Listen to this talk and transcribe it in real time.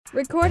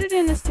Recorded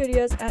in the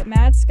studios at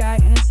Mad Sky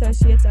and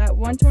Associates at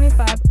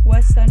 125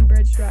 West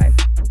Sunbridge Drive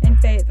in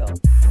Fayetteville.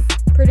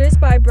 Produced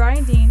by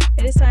Brian Dean,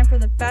 it is time for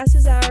the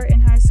fastest hour in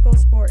high school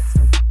sports.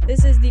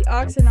 This is the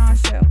Ox and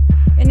Oz Show.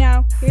 And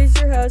now, here's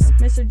your host,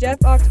 Mr.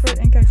 Jeff Oxford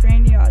and Coach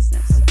Randy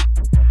Osnes.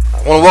 I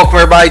want to welcome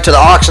everybody to the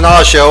Ox and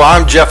Oz Show.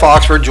 I'm Jeff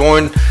Oxford,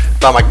 joined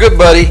by my good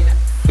buddy,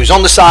 who's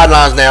on the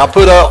sidelines now,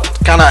 put up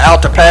kind of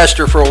out to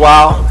pasture for a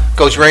while,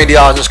 Coach Randy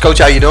Osnes. Coach,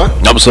 how you doing?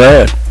 I'm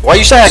sad. Why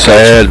you sad,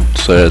 Coach?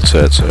 Sad.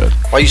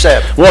 Why you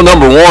sad? Well,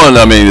 number one,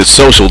 I mean, it's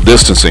social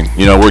distancing.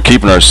 You know, we're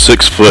keeping our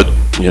 6 foot,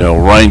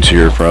 range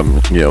here from,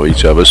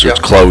 each of us. Yep.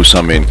 It's close.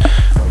 I mean,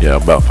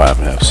 about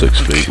 5.5, 6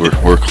 feet.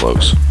 We're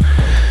close.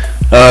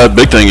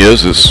 Big thing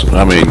is, there's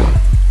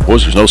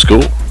no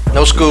school.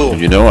 No school.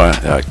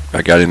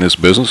 I got in this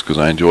business because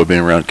I enjoy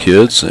being around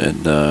kids,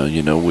 and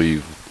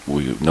we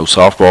no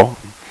softball,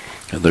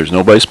 and there's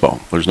no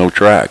baseball, there's no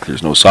track,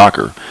 there's no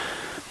soccer.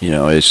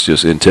 It's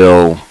just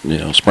until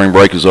spring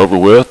break is over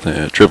with,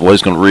 AAA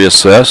is going to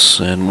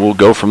reassess, and we'll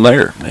go from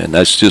there. And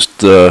that's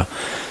just one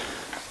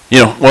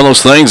of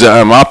those things.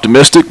 I'm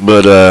optimistic,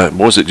 but I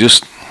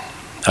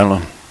don't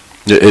know.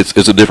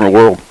 It's a different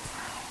world.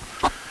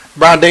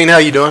 Brian Dean, how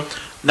you doing?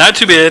 Not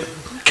too bad.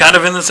 Kind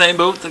of in the same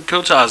boat that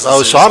Coach Osnes.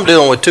 Oh, so I'm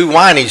dealing with two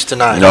whinies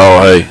tonight.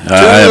 No, hey,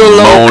 I am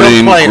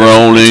moaning,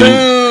 groaning.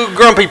 Two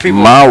grumpy people.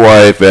 My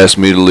wife asked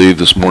me to leave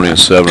this morning at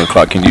 7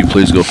 o'clock. Can you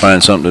please go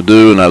find something to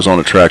do? And I was on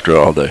a tractor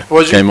all day.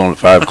 Came on at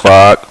 5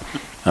 o'clock.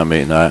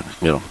 Looking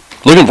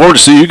forward to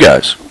see you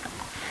guys.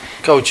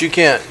 Coach, you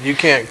can't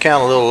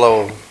count a little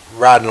low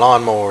riding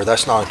lawnmower.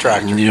 That's not a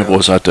tractor. Yeah,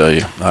 boys, I tell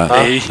you.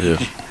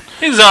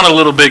 He's on a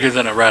little bigger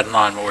than a riding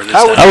lawnmower this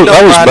time.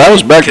 I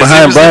was back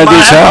behind Brian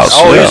D's house.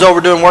 Oh, he was over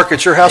doing work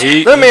at your house?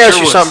 Let me ask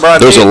you something, Brian.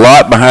 There's a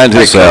lot behind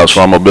his house,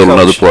 so I'm going to build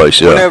another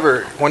place, yeah.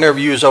 Whenever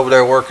you was over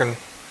there working,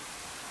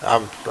 I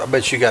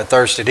bet you got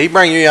thirsty. Did he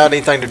bring you out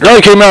anything to drink? No,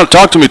 he came out and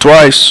talked to me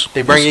twice.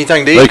 Did he bring you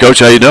anything to eat? Hey, Coach,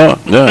 how you doing?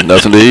 Yeah,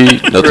 nothing to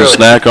eat, nothing to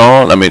snack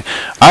on. I mean,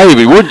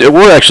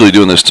 we're actually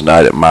doing this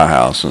tonight at my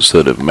house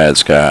instead of Mad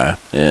Sky.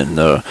 And,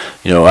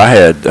 I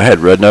had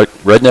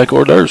redneck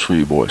hors d'oeuvres for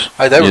you boys.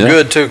 Hey, they were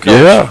good too,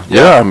 Coach.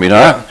 Yeah. I mean,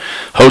 I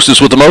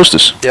hostess with the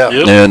mostest. Yeah.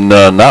 Yep. And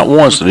not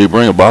once did he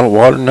bring a bottle of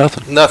water,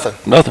 nothing.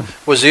 Nothing.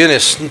 Was he in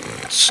his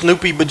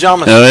Snoopy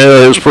pajamas?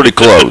 Yeah, it was pretty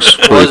close.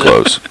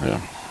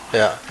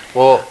 Yeah.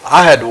 Well,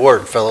 I had to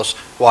work, fellas.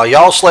 While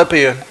y'all slept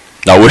in.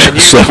 I wish I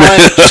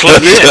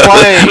slept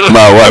in.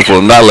 My wife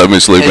will not let me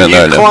sleep in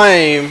there. You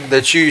claim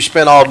that you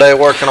spent all day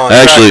working on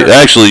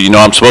Actually,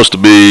 I'm supposed to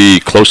be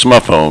close to my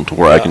phone to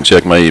where I can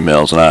check my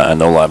emails, and I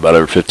know about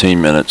every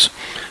 15 minutes,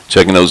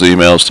 checking those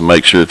emails to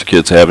make sure if the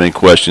kids have any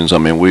questions. I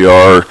mean, we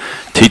are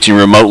teaching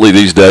remotely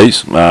these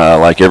days,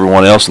 like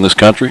everyone else in this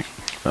country.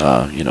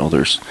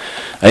 There's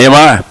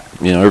AMI.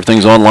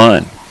 Everything's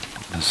online.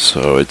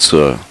 So it's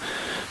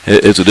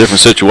a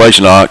different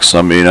situation, Ox.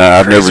 I mean,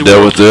 I've never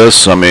dealt with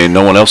this. I mean,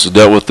 no one else has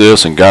dealt with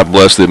this, and God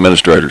bless the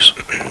administrators.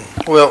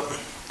 Well,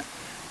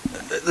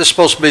 this is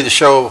supposed to be the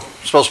show,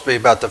 supposed to be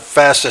about the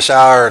fastest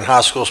hour in high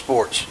school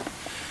sports.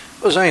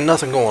 Because there ain't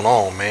nothing going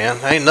on,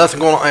 man. There ain't nothing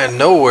going on and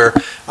nowhere.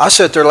 I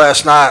sat there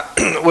last night,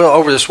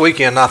 over this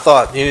weekend, and I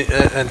thought,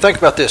 and think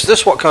about this.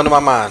 This is what come to my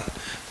mind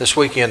this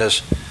weekend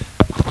is,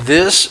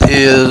 this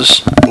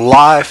is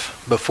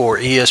life before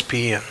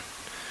ESPN.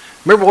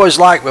 Remember what it was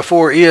like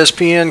before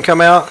ESPN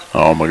come out?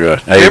 Oh, my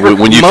God. Hey,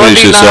 when you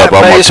finish this up,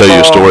 I'm going to tell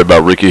you a story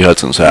about Ricky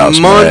Hudson's house.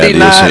 Monday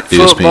night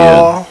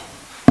football,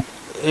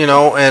 and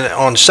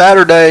on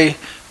Saturday,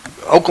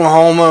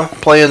 Oklahoma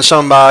playing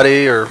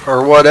somebody or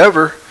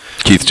whatever.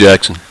 Keith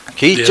Jackson.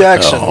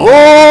 Oh.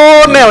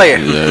 Whoa, Nelly.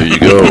 There you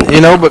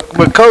go.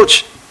 But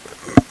Coach,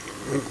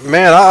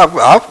 man,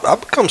 I've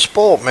become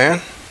spoiled,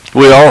 man.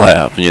 We all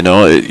have,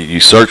 you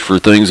search for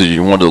things that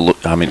you want to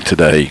look. I mean,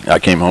 today I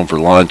came home for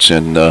lunch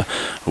and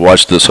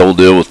watched this whole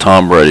deal with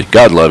Tom Brady.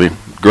 God love him.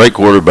 Great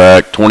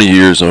quarterback, 20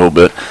 years, a whole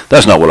bit.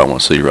 That's not what I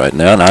want to see right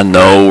now. And I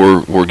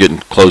know we're getting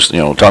close,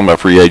 talking about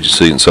free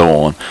agency and so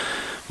on.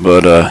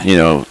 But,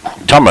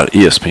 talking about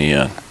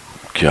ESPN,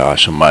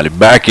 gosh almighty.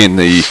 Back in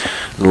the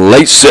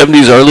late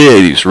 70s, early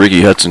 80s,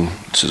 Ricky Hudson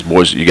says,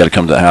 boys, you got to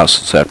come to the house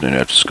this afternoon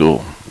after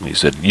school. He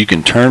said, you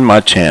can turn my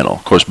channel.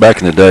 Of course,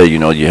 back in the day,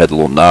 you had the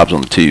little knobs on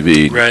the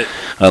TV. Right.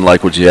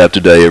 Unlike what you have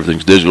today,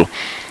 everything's digital.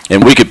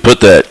 And we could put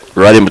that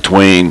right in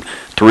between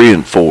 3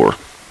 and 4,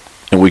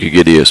 and we could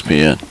get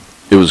ESPN.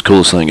 It was the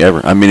coolest thing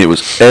ever. I mean, it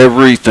was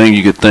everything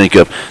you could think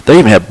of. They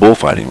even had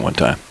bullfighting one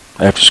time.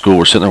 After school,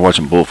 we're sitting there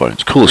watching bullfighting.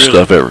 It's the coolest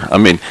stuff ever. I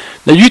mean,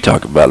 now you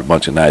talk about a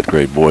bunch of ninth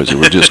grade boys that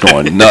were just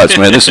going nuts,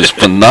 man. This is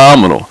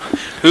phenomenal.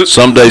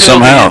 Someday,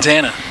 somehow.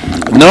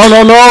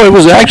 No. It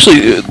was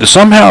actually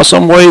somehow,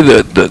 some way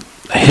that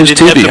his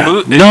TV.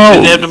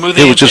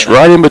 It was just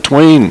right in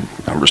between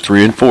numbers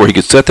 3 and 4. He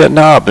could set that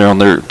knob there on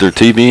their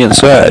TV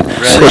inside.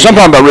 Right. Of course, I'm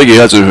talking about Ricky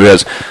Hudson, who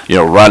has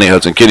Ronnie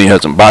Hudson, Kenny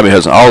Hudson, Bobby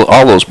Hudson,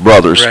 all those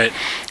brothers, right,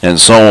 and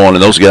so on.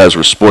 And those guys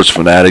were sports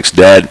fanatics.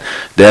 Dad,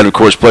 of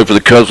course, played for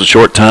the Cubs a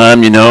short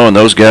time, and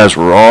those guys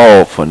were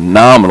all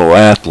phenomenal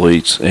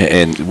athletes.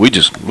 And we'd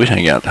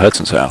hang out at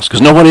Hudson's house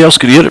because nobody else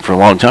could get it for a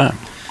long time.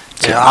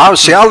 Yeah, I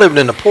lived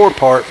in the poor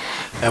part,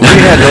 and we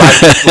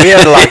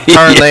had to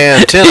turn the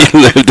antenna. He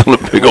lived on a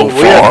big old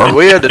farm.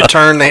 We had to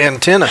turn the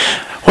antenna.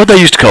 What they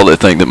used to call that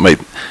thing that made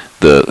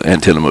the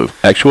antenna move?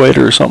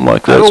 Actuator or something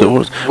like that? So it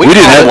was. We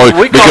didn't have one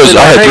because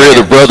I had 3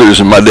 other brothers,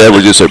 and my dad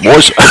would just say,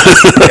 "Boys."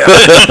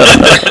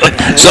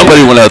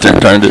 Somebody went out there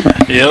and turned it.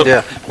 Yep.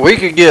 Yeah, we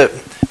could get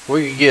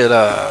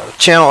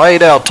Channel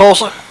 8 out of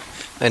Tulsa,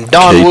 and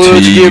Don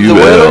Woods give the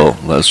weather.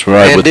 That's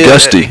right, and with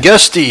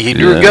Gusty. He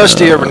drew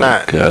Gusty every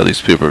night. God,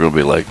 these people are going to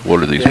be like,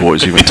 what are these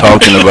boys even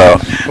talking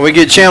about? We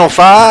get Channel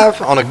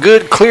 5 on a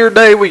good clear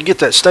day. We get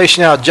that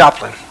station out of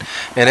Joplin,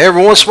 and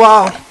every once in a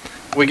while,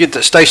 we get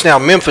the station out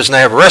of Memphis, and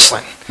they have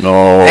wrestling.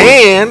 No.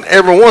 And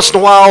every once in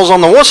a while,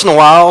 on the once in a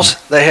whiles,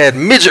 they had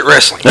midget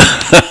wrestling.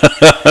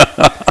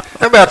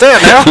 How about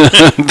that now?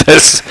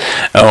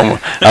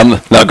 I'm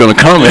not going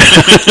to comment.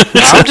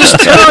 I'm just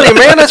telling you,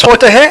 man. That's what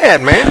they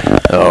had, man.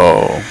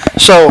 Oh.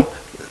 So,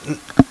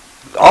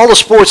 all the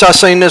sports I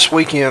seen this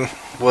weekend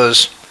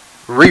was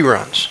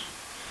reruns.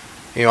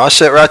 You know, I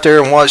sat right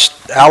there and watched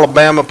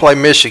Alabama play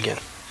Michigan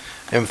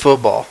in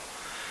football.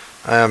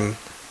 You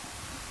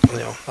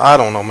know, I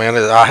don't know, man.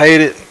 I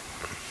hate it.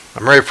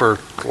 I'm ready for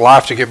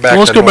life to get back.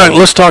 Let's go back.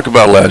 Let's talk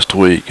about last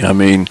week. I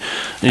mean,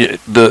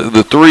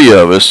 the 3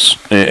 of us,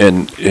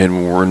 and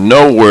we're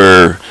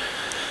nowhere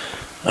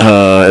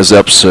as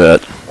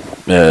upset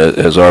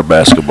as our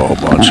basketball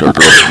bunch, our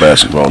girls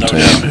basketball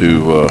team,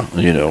 who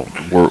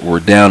were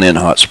down in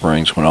Hot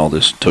Springs when all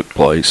this took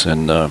place,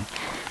 and the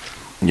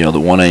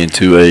 1A and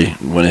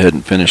 2A went ahead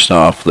and finished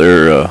off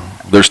their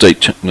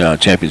state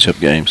championship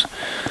games,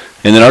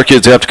 and then our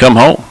kids have to come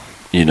home,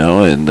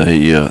 and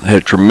they had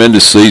a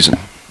tremendous season.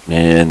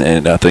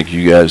 And I think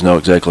you guys know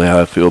exactly how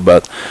I feel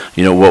about,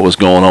 what was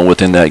going on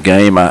within that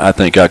game. I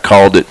think I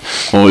called it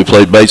when we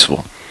played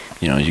Batesville.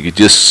 You could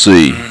just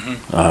see,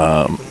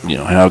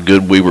 how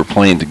good we were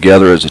playing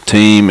together as a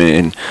team.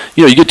 And,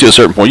 you get to a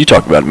certain point, you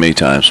talked about it many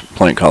times,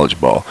 playing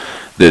college ball,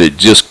 that it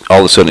just, all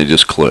of a sudden it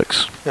just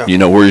clicks. Yeah. You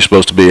know where you're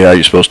supposed to be, how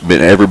you're supposed to be,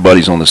 and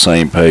everybody's on the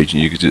same page,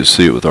 and you could just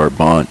see it with our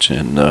bunch.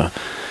 And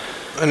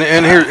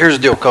here's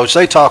the deal, Coach.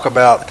 They talk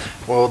about,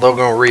 well, they're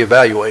going to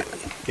reevaluate.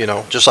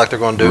 Just like they're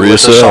going to do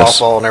with the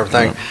softball and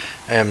everything.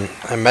 Yeah.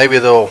 And maybe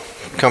they'll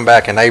come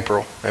back in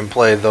April and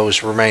play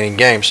those remaining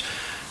games.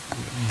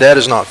 That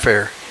is not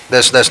fair.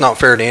 That's not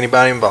fair to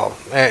anybody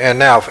involved. And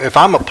now, if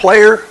I'm a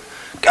player,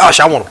 gosh,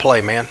 I want to play,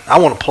 man. I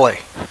want to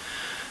play.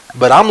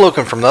 But I'm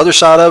looking from the other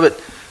side of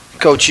it.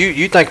 Coach,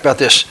 you think about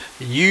this.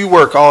 You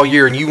work all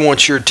year, and you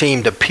want your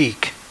team to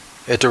peak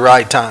at the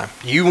right time.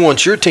 You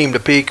want your team to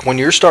peak when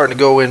you're starting to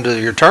go into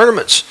your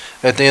tournaments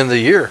at the end of the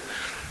year.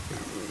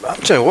 I'm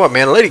telling you what,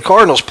 man, Lady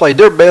Cardinals played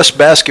their best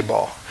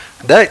basketball.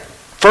 That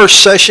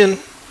first session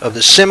of the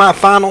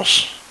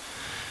semifinals,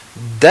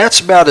 that's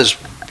about as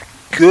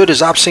good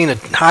as I've seen a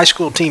high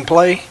school team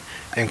play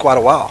in quite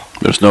a while.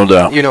 There's no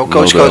doubt.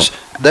 Coach, because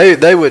they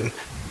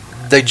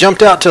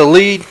jumped out to the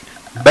lead.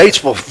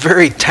 Batesville,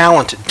 very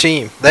talented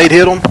team. They'd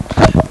hit them,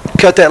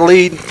 cut that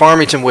lead,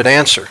 Farmington would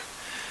answer.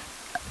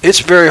 It's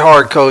very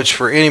hard, Coach,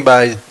 for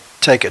anybody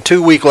take a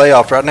 2-week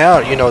layoff right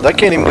now. They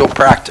can't even go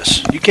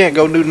practice. You can't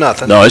go do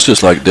nothing. No, it's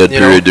just like dead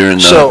period during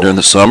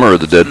the summer or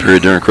the dead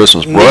period during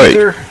Christmas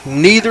break.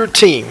 Neither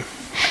team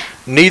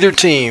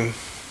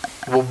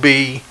will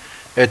be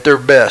at their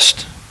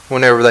best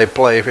whenever they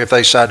play, if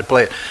they decide to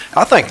play it.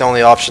 I think the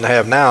only option they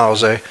have now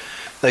is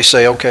they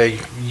say, okay,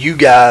 you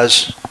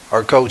guys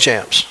are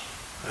co-champs.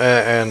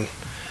 And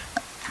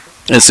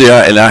see,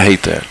 I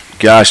hate that.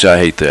 Gosh, I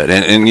hate that.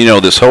 And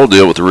this whole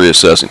deal with the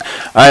reassessing,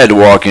 I had to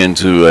walk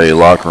into a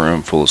locker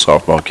room full of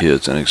softball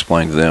kids and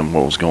explain to them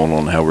what was going on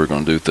and how we were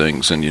going to do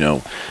things. And,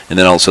 and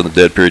then all of a sudden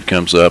the dead period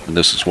comes up, and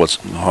this is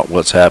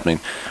what's happening.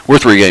 We're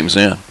 3 games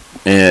in.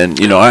 And,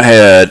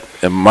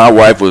 and my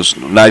wife was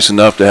nice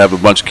enough to have a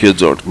bunch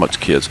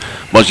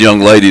of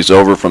young ladies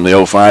over from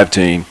the 05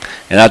 team.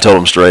 And I told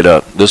them straight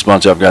up, this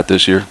bunch I've got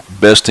this year,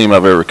 best team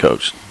I've ever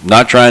coached.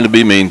 Not trying to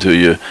be mean to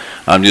you.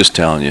 I'm just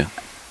telling you,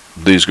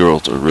 these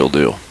girls are the real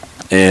deal.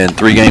 And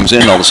 3 games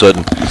in, all of a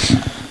sudden,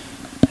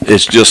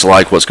 it's just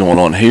like what's going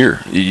on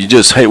here. You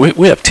just, hey,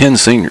 we have 10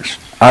 seniors.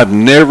 I've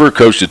never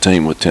coached a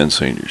team with 10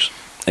 seniors.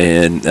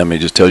 And, it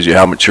just tells you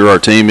how mature our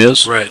team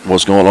is, right.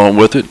 What's going on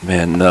with it.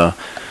 And,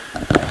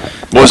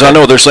 boys, I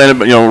know they're saying,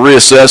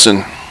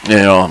 reassessing,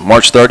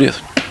 March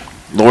 30th.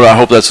 Lord, I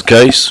hope that's the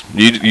case.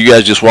 You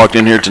guys just walked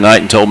in here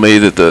tonight and told me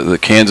that the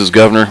Kansas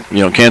governor,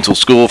 canceled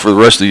school for the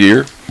rest of the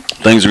year.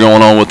 Things are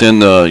going on within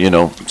the,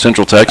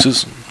 Central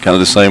Texas, kind of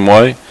the same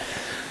way.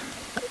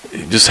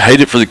 Just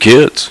hate it for the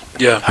kids.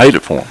 Yeah. Hate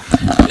it for them.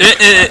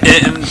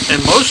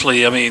 And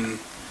mostly,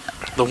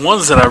 the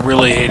ones that I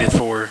really hate it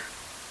for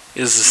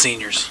is the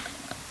seniors.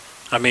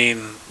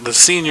 The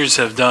seniors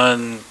have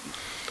done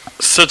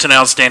such an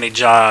outstanding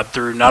job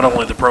through not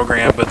only the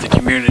program but the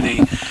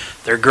community,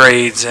 their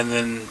grades, and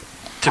then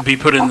to be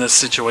put in this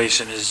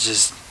situation is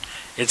just,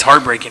 it's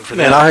heartbreaking for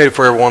them. Man, I hate it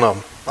for every one of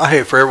them. I hate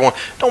it for everyone.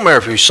 Don't matter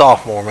if you're a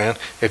sophomore, man.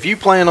 If you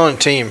playing on a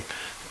team,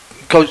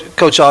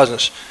 Coach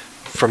Osnes,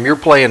 from your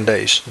playing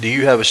days, do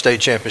you have a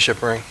state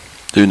championship ring?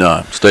 Do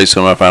not. State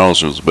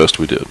semifinals was the best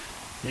we did.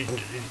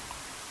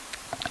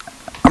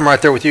 I'm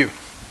right there with you.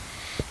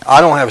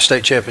 I don't have a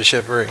state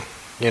championship ring,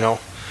 you know.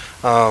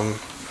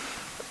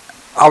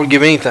 I would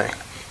give anything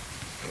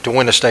to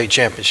win a state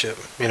championship.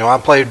 You know, I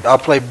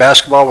played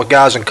basketball with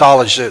guys in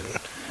college that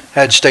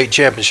had state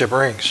championship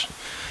rings.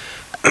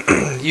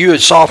 You a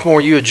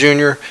sophomore, you a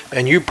junior,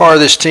 and you part of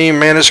this team,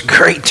 man, it's a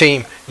great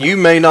team. You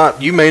may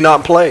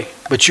not play,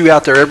 but you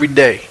out there every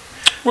day.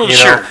 Well, you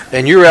sure. know,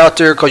 and you're out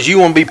there because you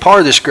want to be part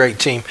of this great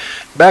team.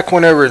 Back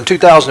whenever in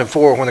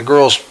 2004, when the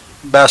girls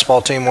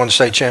basketball team won the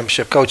state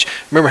championship, Coach,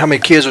 remember how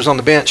many kids was on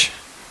the bench?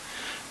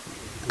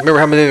 Remember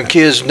how many of them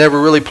kids never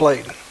really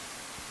played?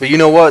 But you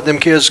know what? Them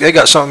kids, they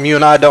got something you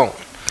and I don't.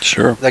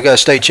 Sure. They got a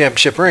state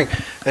championship ring.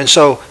 And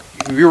so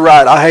you're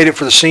right. I hate it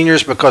for the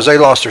seniors because they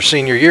lost their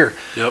senior year.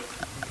 Yep.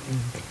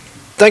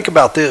 Think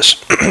about this.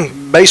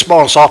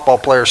 Baseball and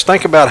softball players,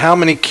 think about how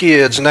many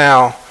kids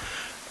now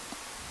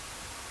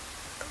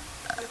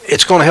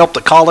it's going to help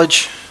the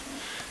college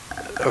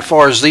as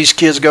far as these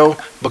kids go,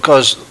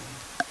 because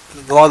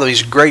a lot of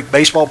these great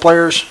baseball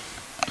players,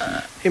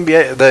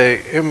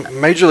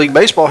 Major League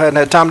Baseball hadn't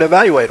had time to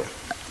evaluate them.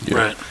 Yeah.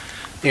 Right.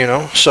 You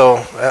know,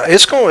 so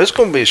it's going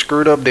to be a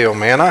screwed up deal,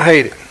 man. I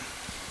hate it.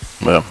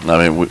 Well,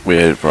 I mean, we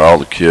had it for all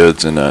the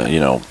kids, and you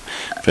know,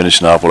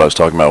 finishing off what I was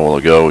talking about a while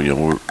ago. You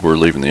know, we're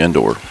leaving the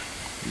indoor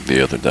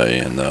the other day,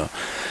 and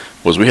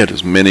was we had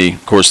as many.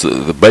 Of course,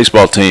 the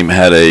baseball team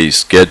had a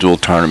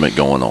scheduled tournament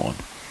going on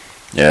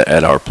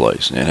at our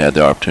place, and had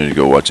the opportunity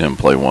to go watch them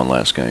play one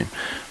last game.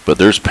 But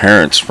there's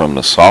parents from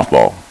the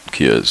softball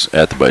kids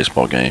at the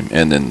baseball game,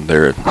 and then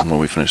there when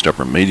we finished up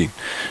our meeting,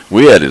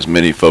 we had as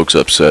many folks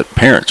upset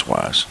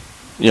parents-wise.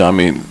 You know, I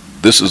mean,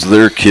 this is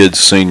their kid's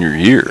senior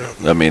year.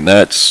 I mean,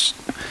 it's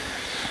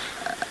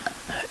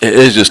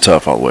just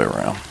tough all the way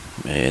around,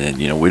 and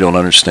you know, we don't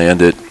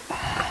understand it.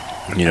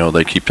 You know,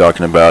 they keep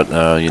talking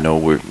about, you know,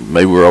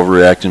 maybe we're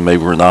overreacting,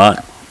 maybe we're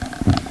not.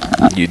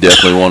 You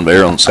definitely want to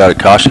err on the side of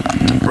caution.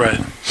 Right.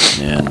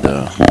 And,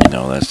 you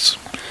know, that's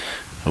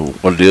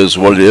what it is,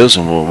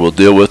 and we'll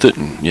deal with it.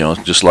 And, you know,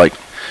 just like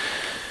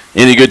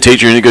any good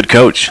teacher, any good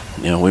coach,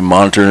 you know, we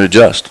monitor and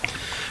adjust.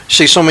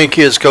 See so many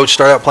kids, Coach,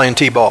 start out playing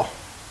T-ball.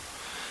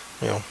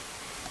 You know,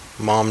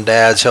 mom and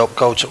dads help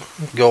coach them,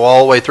 go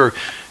all the way through.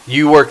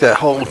 You work that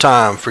whole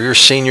time for your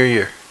senior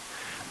year.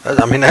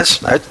 I mean,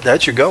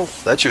 that's your goal.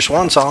 That's your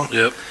swan song.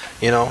 Yep.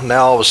 You know,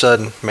 now all of a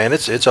sudden, man,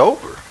 it's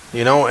over.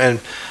 You know, and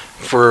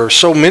for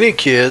so many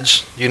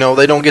kids, you know,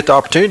 they don't get the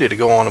opportunity to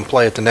go on and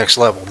play at the next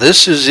level.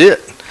 This is it.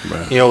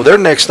 Right. You know, their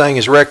next thing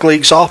is rec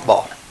league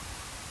softball.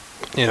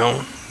 You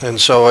know, and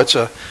so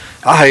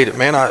I hate it,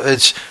 man.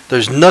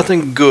 There's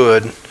nothing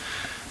good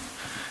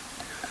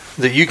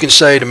that you can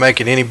say to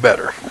make it any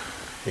better.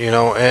 You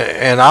know,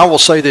 and I will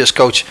say this,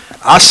 Coach.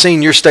 I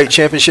seen your state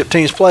championship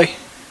teams play.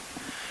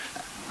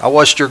 I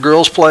watched your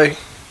girls play.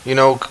 You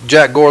know,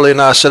 Jack Gorley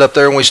and I sat up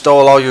there and we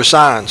stole all your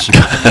signs.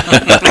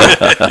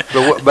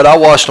 but I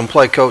watched them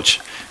play, Coach.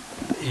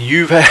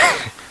 You've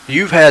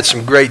had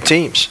some great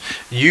teams.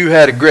 You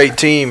had a great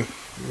team,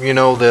 you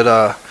know,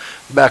 that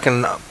back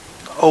in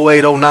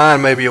 08,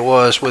 09 maybe it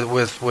was with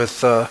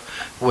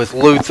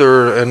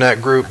Luther and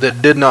that group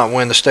that did not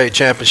win the state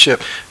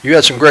championship. You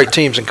had some great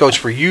teams, and Coach,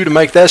 for you to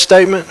make that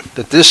statement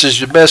that this is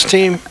your best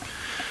team,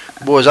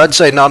 boys, I'd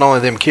say not only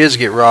them kids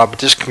get robbed, but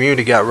this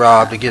community got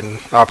robbed to get an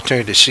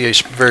opportunity to see a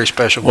very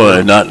special group.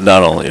 Well,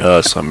 not only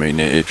us. I mean,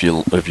 if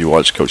you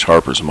watch Coach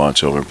Harper's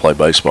Monch over and play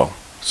baseball,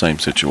 same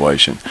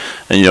situation.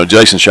 And you know,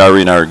 Jason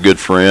Shirey and I are good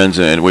friends,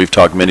 and we've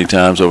talked many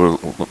times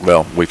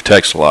we've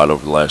texted a lot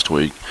over the last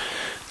week.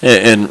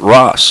 And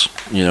Ross,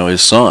 you know,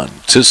 his son,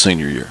 it's his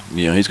senior year.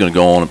 You know, he's going to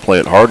go on and play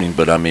at Harding.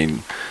 But I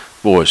mean,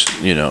 boys,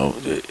 you know,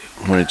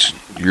 when it's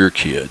your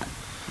kid.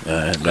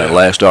 And that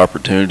last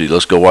opportunity,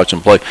 let's go watch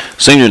them play.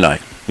 Senior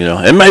night, you know,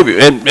 and maybe,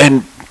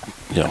 and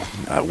you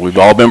know, we've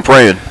all been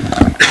praying.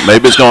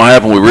 Maybe it's going to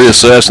happen. We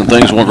reassess and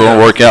things weren't going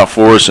to work out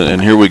for us,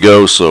 and here we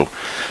go. So,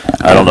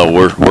 I don't know.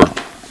 We're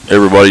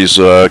everybody's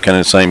kind of in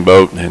the same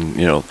boat. And,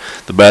 you know,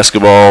 the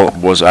basketball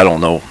was, I don't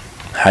know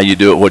how you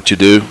do it, what you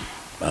do.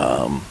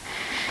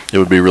 It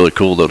would be really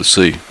cool, though, to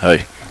see,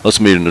 hey, let's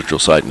meet a neutral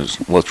site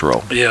and let's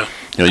roll. Yeah.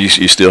 You know,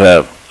 you still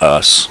have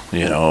us,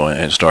 you know,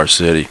 and Star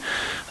City.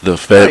 The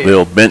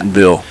Fayetteville,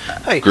 Bentonville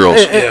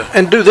girls.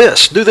 And do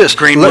this.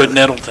 Greenwood,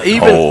 Nettleton.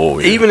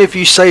 Even if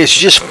you say it's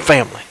just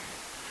family.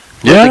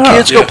 Let the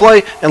kids go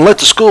play and let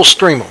the school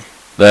stream them.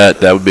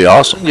 That would be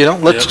awesome. You know,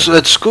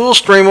 let school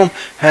stream them,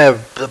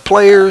 have the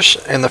players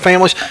and the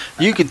families.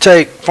 You could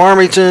take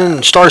Farmington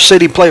and Star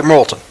City, play at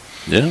Morrilton.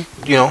 Yeah.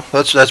 You know,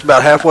 that's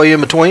about halfway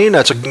in between.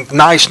 That's a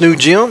nice new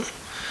gym.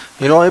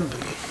 You know,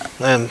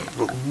 and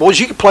boys,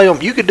 you could play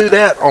them. You could do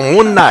that on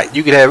one night.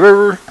 You could have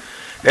every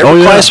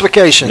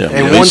classification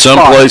in one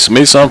spot.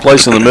 Meet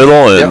someplace in the middle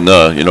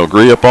and, you know,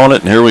 agree up on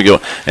it, and here we go.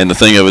 And the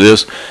thing of it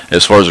is,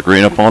 as far as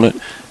agreeing up on it,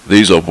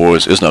 these old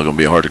boys, it's not going to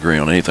be hard to agree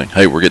on anything.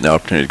 Hey, we're getting the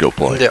opportunity to go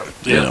play.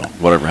 You know,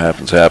 whatever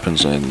happens,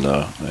 and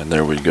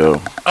there we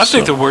go. I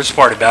think the worst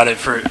part about it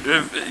for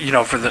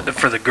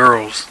the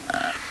girls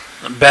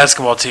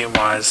basketball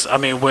team-wise, I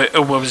mean, what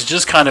was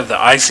just kind of the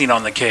icing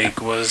on the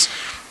cake was,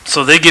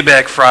 so they get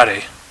back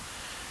Friday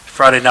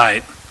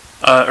night,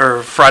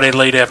 or Friday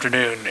late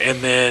afternoon,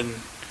 and then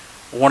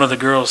one of the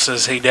girls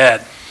says, "Hey,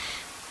 Dad,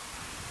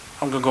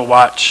 I'm gonna go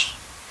watch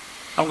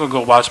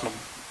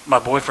my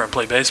boyfriend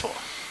play baseball,"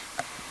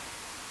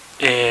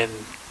 and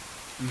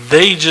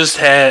they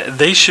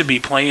should be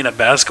playing a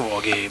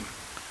basketball game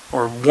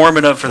or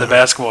warming up for the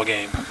basketball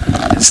game.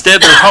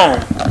 Instead, they're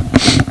home,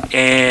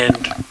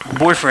 and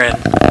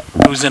boyfriend,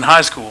 who's in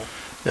high school,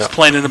 is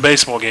playing in the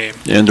baseball game.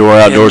 Indoor,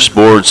 outdoor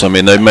sports. I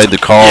mean, they made the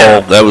call. Yeah.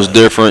 That was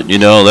different.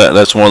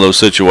 That's one of those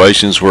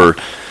situations where,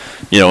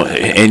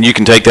 and you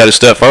can take that a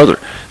step further.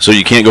 So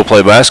you can't go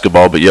play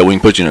basketball, but we can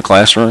put you in a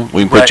classroom.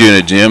 We can put you in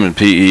a gym and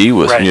PE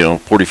with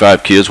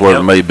 45 kids,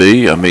 whatever it may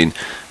be. I mean,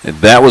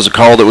 that was a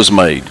call that was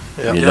made.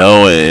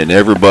 And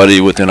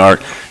everybody within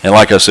and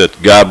like I said,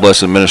 God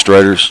bless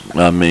administrators.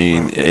 I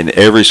mean, in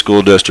every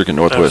school district in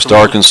Northwest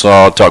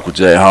Arkansas, I talked with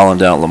Jay Holland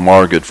down at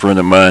Lamar, a good friend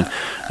of mine,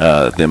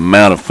 the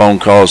amount of phone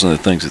calls and the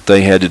things that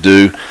they had to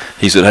do.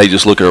 He said, hey,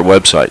 just look at our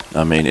website.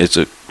 I mean, it's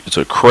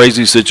a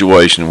crazy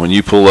situation when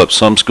you pull up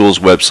some school's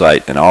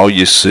website and all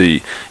you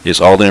see is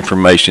all the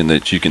information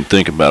that you can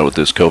think about with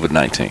this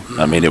COVID-19.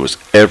 I mean, it was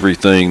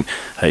everything.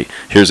 Hey,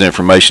 here's the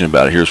information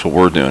about it. Here's what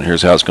we're doing.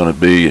 Here's how it's going to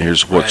be. And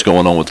here's what's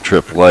going on with the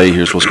AAA.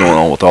 Here's what's going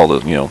on with all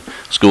the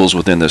schools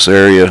within this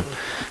area.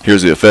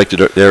 Here's the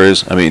affected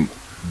areas. I mean,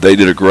 they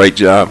did a great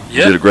job.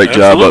 Yeah, did a great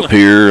job up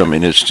here. I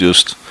mean, it's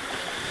just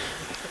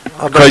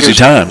crazy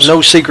times.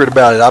 No secret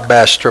about it. I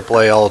bash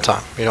AAA all the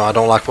time. I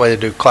don't like the way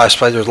they do class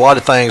play. There's a lot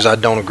of things I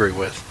don't agree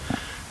with.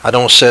 I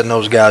don't sit in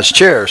those guys'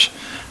 chairs.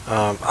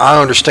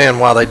 I understand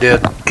why they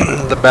did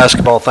the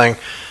basketball thing.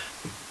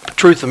 The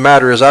truth of the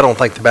matter is I don't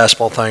think the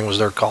basketball thing was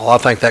their call. I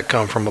think that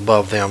come from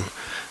above them.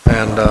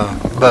 And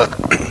but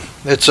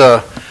it's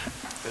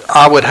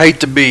I would hate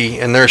to be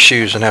in their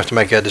shoes and have to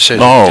make that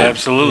decision. Oh,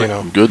 absolutely.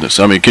 Goodness.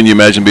 I mean, can you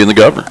imagine being the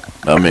governor?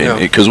 I mean,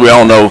 because we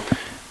all know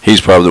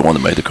he's probably the one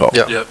that made the call.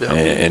 Yep.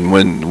 And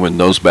when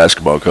those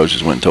basketball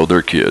coaches went and told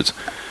their kids,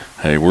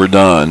 hey, we're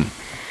done,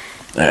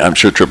 I'm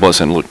sure AAA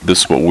said, look,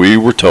 this is what we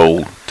were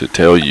told to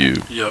tell you,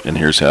 and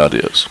here's how it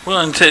is. Well,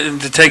 and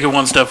to take it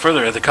one step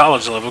further, at the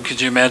college level, could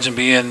you imagine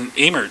being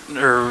Emmert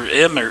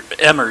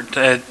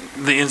at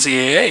the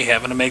NCAA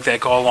having to make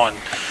that call on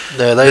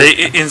the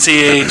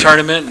NCAA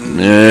tournament?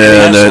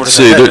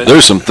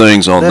 There's some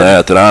things on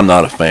that I'm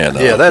not a fan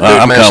of. Yeah, that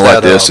I'm kind of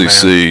like the up,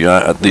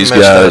 SEC. These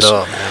guys,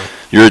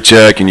 you're a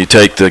check, and you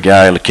take the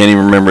guy, I can't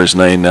even remember his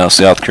name now,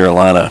 South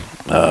Carolina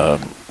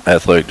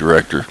athletic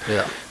director.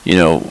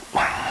 Yeah.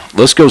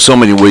 Let's go so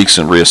many weeks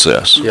and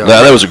reassess. Yeah.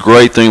 That was a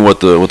great thing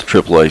what the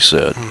AAA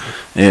said,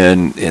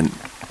 and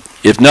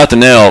if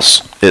nothing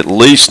else, at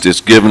least it's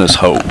given us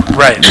hope.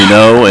 Right.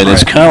 And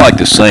it's kind of like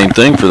the same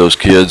thing for those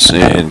kids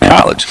in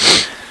college.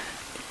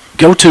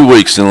 Go 2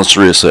 weeks and let's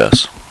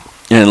reassess,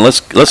 and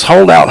let's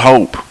hold out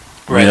hope.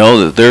 Right.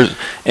 That there's,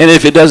 and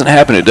if it doesn't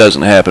happen, it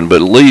doesn't happen.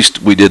 But at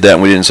least we did that,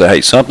 and we didn't say,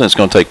 hey, something that's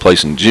going to take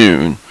place in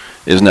June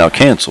is now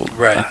canceled.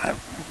 Right.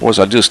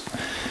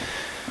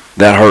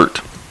 That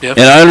hurt. Yep.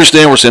 And I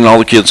understand we're sending all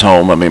the kids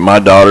home. I mean, my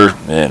daughter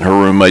and her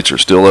roommates are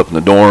still up in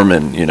the dorm,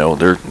 and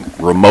they're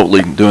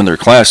remotely doing their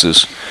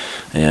classes,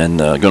 and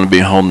going to be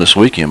home this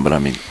weekend. But I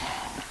mean,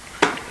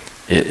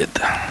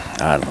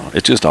 I don't know.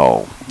 It's just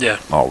all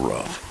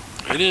rough.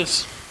 It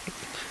is.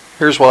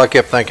 Here's what I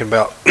kept thinking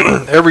about.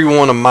 Every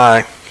one of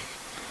my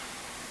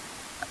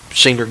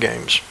senior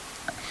games,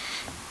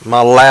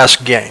 my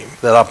last game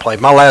I played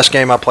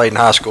in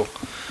high school,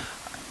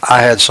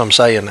 I had some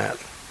say in that.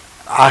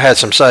 I had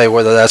some say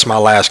whether that's my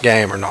last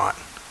game or not.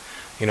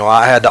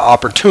 I had the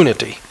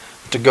opportunity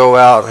to go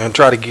out and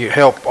try to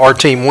help our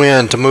team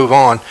win to move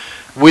on.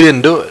 We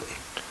didn't do it.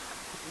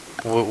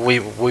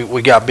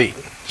 We got beat.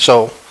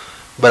 So,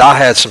 but I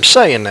had some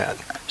say in that.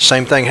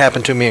 Same thing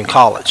happened to me in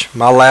college.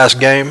 My last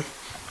game,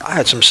 I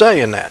had some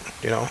say in that.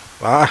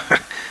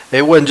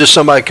 It wasn't just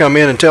somebody come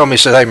in and tell me,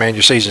 said, "Hey man,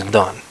 your season's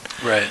done."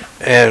 Right.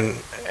 And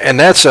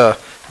that's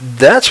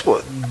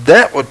what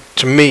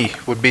to me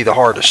would be the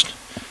hardest.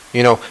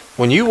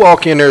 When you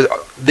walk in there,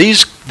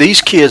 these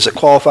kids that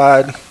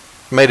qualified,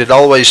 made it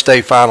all the way to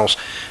state finals,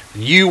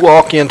 you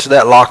walk into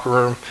that locker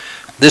room,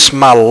 this is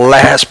my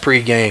last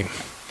pregame.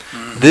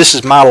 This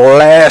is my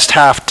last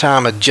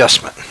halftime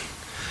adjustment.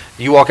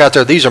 You walk out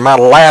there, these are my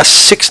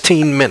last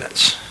 16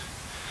 minutes.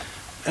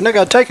 And they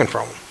got taken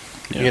from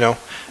them,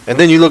 And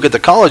then you look at the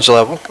college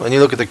level, and you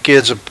look at the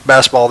kids of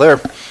basketball there,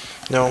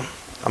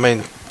 I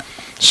mean,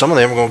 some of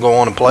them are going to go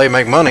on and play,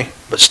 make money,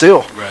 but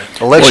still. Right.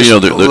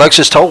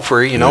 Alexis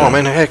Toll-Free, I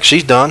mean, heck,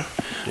 she's done.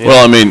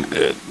 Well, I mean,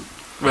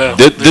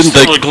 didn't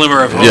they? A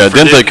glimmer of hope.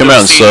 Didn't they come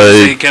out and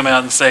say? They come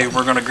out and say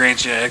we're going to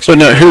grant you extra. But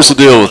no, here's the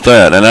deal with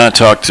that. And I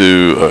talked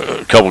to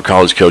a couple of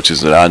college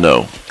coaches that I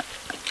know,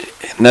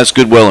 and that's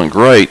good, well, and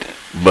great.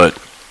 But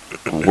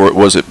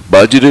was it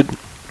budgeted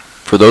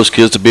for those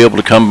kids to be able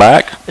to come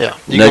back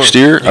next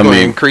year? I mean,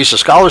 increase the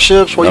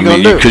scholarships. What are you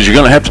going to do? Because you're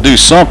going to have to do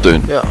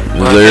something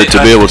there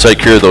to be able to take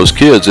care of those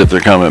kids if they're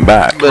coming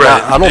back. But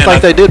I don't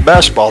think they did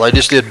basketball. They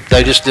just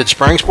did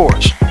spring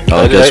sports.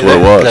 Oh, that's what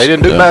it was. They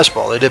didn't do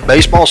basketball. They did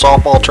baseball,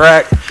 softball,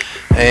 track,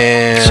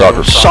 and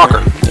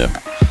soccer.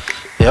 Yeah.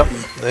 Yep.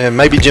 And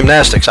maybe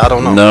gymnastics. I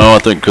don't know. No, I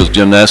think because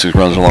gymnastics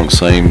runs along the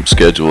same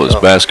schedule as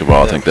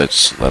basketball. I think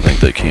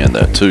they can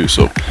that too.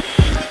 So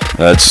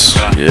that's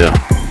yeah.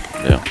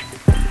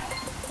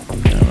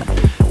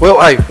 Well,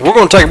 hey, we're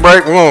going to take a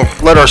break. We're going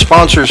to let our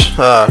sponsors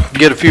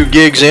get a few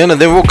gigs in, and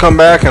then we'll come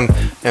back and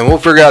we'll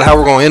figure out how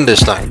we're going to end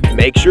this thing.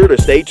 Make sure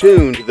to stay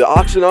tuned to the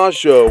Ox and Oz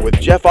Show with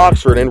Jeff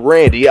Oxford and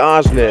Randy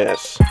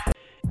Osnes.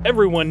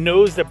 Everyone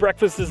knows that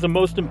breakfast is the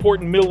most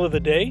important meal of the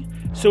day,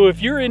 so if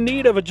you're in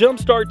need of a jump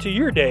start to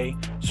your day,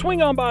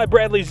 swing on by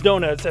Bradley's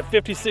Donuts at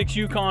 56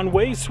 Yukon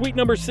Way, Suite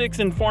number 6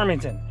 in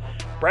Farmington.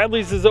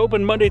 Bradley's is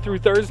open Monday through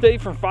Thursday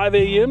from 5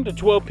 a.m. to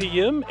 12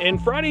 p.m.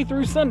 and Friday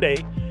through Sunday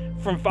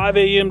from 5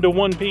 a.m. to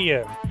 1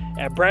 p.m.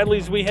 At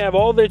Bradley's, we have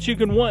all that you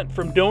can want,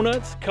 from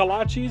donuts,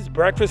 kolaches,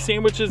 breakfast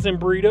sandwiches and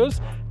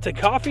burritos, to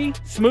coffee,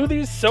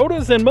 smoothies,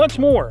 sodas, and much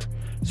more.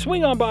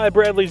 Swing on by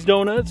Bradley's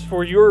Donuts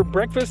for your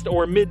breakfast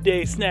or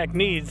midday snack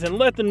needs and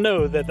let them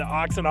know that the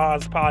Ox and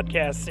Oz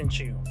podcast sent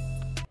you.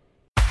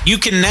 You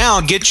can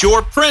now get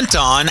your print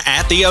on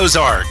at the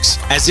Ozarks.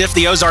 As if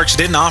the Ozarks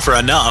didn't offer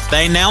enough,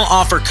 they now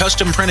offer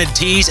custom printed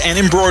tees and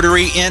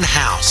embroidery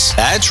in-house.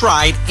 That's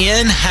right,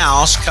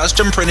 in-house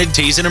custom printed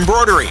tees and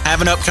embroidery. Have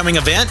an upcoming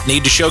event?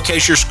 Need to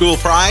showcase your school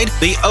pride?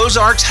 The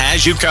Ozarks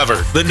has you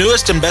covered. The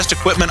newest and best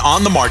equipment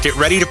on the market,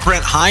 ready to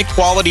print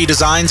high-quality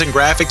designs and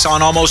graphics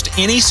on almost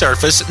any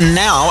surface,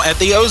 now at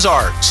the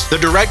Ozarks. The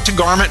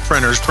direct-to-garment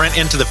printers print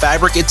into the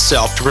fabric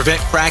itself to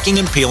prevent cracking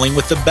and peeling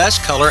with the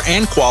best color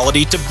and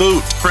quality to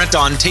boot. Print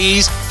on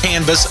tees,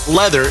 canvas,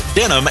 leather,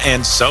 denim,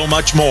 and so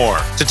much more.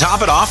 To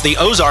top it off, the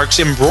Ozarks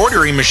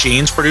embroidery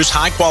machines produce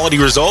high-quality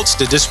results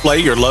to display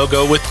your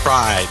logo with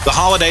pride. The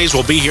holidays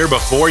will be here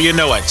before you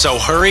know it, so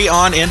hurry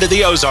on into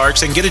the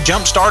Ozarks and get a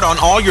jump start on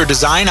all your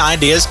design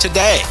ideas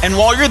today. And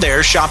while you're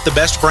there, shop the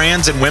best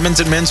brands in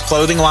women's and men's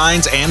clothing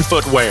lines and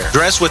footwear.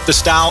 Dress with the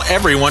style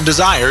everyone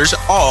desires,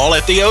 all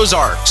at the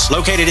Ozarks.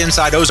 Located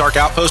inside Ozark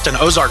Outpost and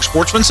Ozark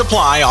Sportsman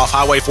Supply off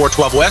Highway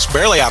 412 West,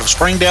 barely out of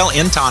Springdale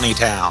in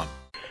Taneytown.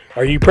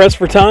 Are you pressed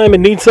for time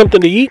and need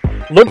something to eat?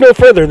 Look no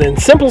further than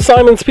Simple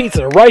Simon's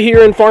Pizza right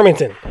here in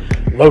Farmington.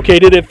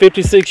 Located at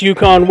 56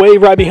 Yukon Way,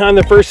 right behind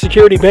the First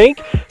Security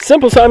Bank,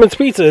 Simple Simon's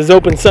Pizza is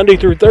open Sunday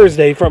through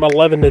Thursday from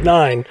 11 to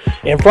 9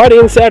 and Friday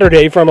and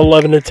Saturday from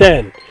 11 to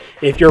 10.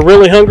 If you're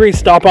really hungry,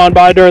 stop on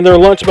by during their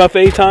lunch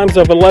buffet times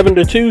of 11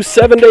 to 2,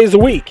 7 days a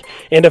week,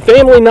 and a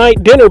family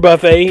night dinner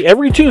buffet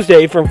every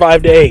Tuesday from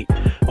 5 to 8.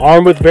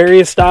 Armed with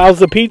various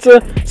styles of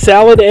pizza,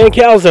 salad, and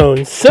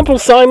calzones, Simple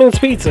Simon's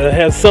Pizza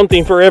has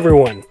something for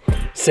everyone.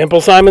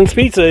 Simple Simon's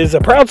Pizza is a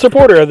proud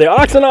supporter of the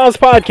Ox and Oz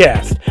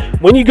podcast.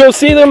 When you go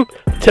see them,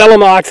 tell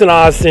them Ox and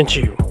Oz sent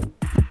you.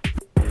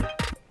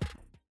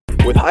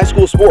 With high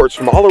school sports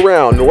from all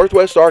around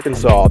Northwest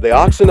Arkansas, the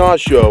Ox and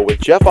Oz Show with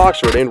Jeff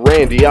Oxford and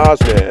Randy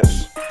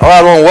Osnes. All right,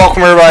 I want to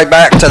welcome everybody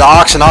back to the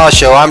Ox and Oz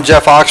Show. I'm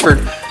Jeff Oxford,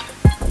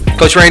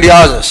 Coach Randy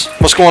Osnes.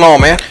 What's going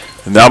on, man?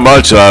 Not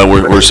much.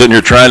 We're sitting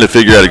here trying to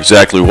figure out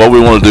exactly what we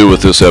want to do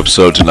with this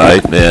episode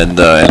tonight, and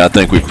I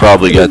think we've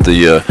probably got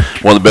the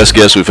one of the best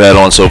guests we've had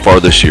on so far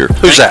this year.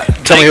 Who's that?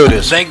 Tell me who it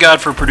is. Thank God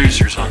for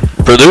producers, huh?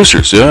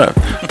 Producers, yeah.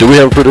 Do we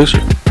have a producer?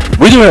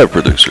 We do have a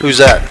producer. Who's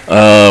that?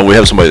 We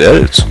have somebody that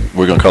edits.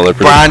 We're going to call that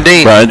producer. Brian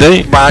Dean. Brian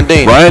Dean. Brian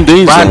Dean. Brian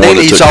Dean's Brian the one Dean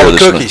that eats took all care the of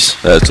this cookies.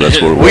 thing. That's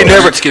what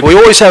it was. We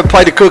always have a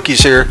plate of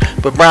cookies here,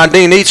 but Brian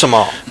Dean eats them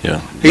all.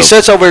 Yeah. He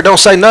sits over there, don't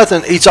say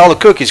nothing, eats all the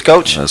cookies,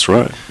 Coach. That's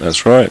right.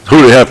 That's right. Who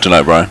do we have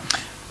tonight, Brian?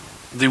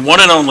 The one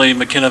and only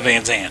Makenna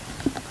Vanzant.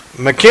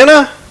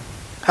 Makenna,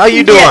 how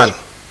you doing?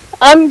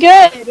 I'm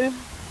good.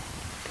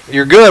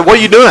 You're good. What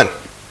are you doing?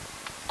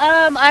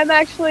 I'm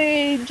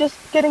actually just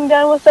getting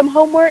done with some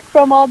homework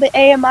from all the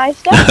AMI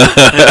stuff.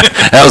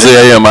 How's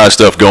the AMI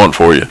stuff going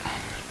for you?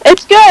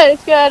 It's good.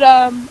 It's good.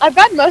 I've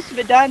gotten most of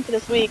it done for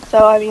this week,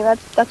 so I mean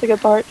that's a good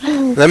part.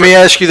 Let me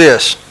ask you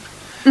this: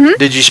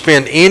 Did you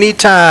spend any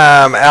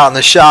time out in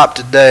the shop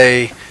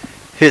today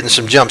hitting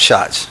some jump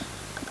shots?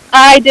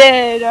 I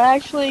did. I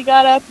actually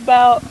got up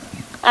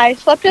I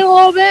slept in a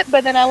little bit,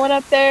 but then I went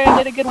up there and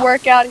did a good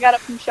workout and got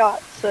up some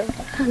shots. So.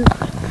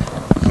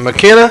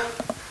 Makenna,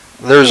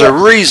 there's a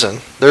reason.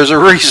 There's a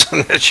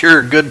reason that you're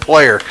a good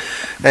player.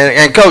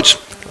 And Coach,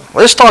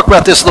 let's talk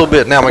about this a little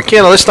bit. Now,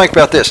 Makenna, let's think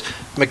about this.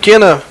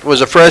 Makenna was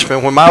a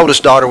freshman when my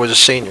oldest daughter was a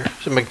senior.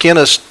 So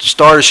Makenna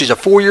started. She's a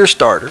 4-year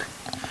starter.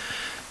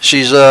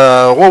 She's, what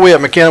are we at,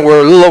 Makenna?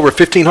 We're a little over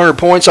 1,500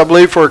 points, I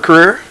believe, for her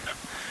career.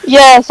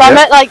 Yes, I'm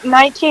at like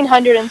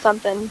 1,900 and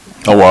something.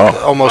 Oh, wow.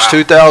 Almost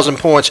 2,000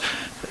 points.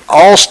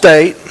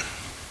 All-state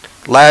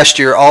last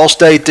year,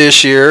 all-state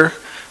this year,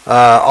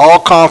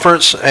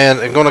 all-conference, and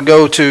going to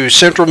go to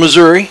Central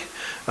Missouri,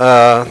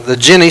 the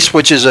Jennies,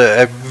 which is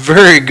a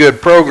very good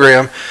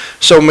program.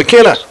 So,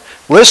 Makenna,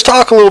 let's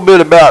talk a little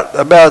bit about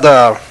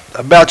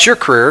about your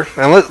career,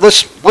 and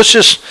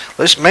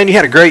man, you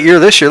had a great year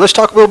this year. Let's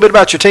talk a little bit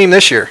about your team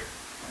this year.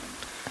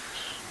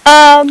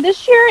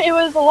 This year it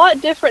was a lot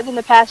different than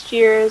the past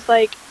years.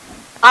 Like,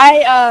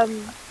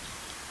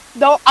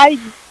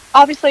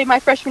 obviously my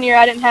freshman year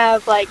I didn't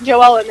have like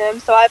Joel in them,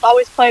 so I've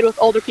always played with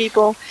older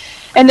people.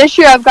 And this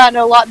year I've gotten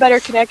a lot better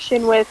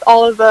connection with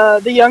all of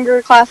the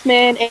younger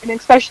classmen, and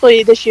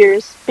especially this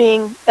year's,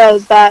 being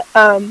as that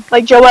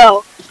like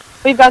Joel.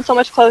 We've gotten so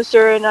much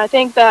closer, and I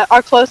think that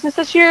our closeness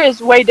this year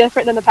is way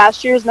different than the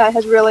past years, and that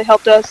has really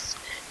helped us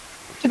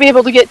to be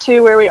able to get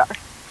to where we are.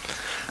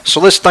 So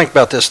let's think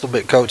about this a little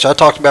bit, Coach. I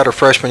talked about her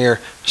freshman year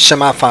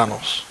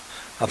semifinals.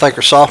 I think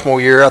her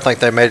sophomore year, I think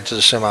they made it to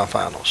the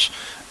semifinals.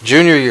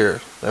 Junior year,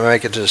 they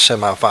make it to the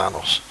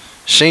semifinals.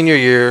 Senior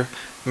year,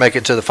 make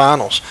it to the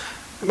finals.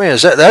 I mean,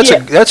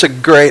 that's a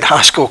great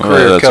high school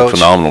career, that's Coach. A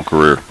phenomenal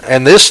career.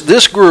 And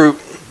this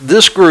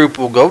group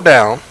will go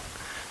down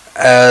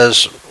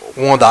as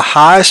one of the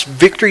highest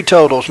victory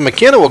totals.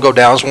 Makenna will go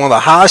down as one of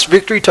the highest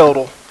victory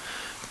total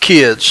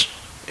kids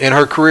in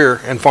her career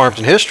in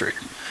Farmington history.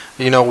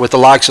 You know, with the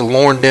likes of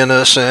Lauren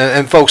Dennis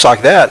and folks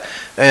like that.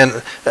 And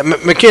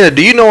Makenna,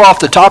 do you know off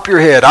the top of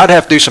your head, I'd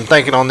have to do some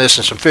thinking on this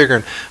and some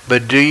figuring,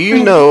 but do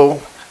you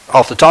know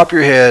off the top of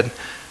your head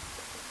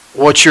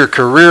what your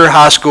career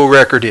high school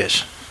record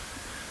is?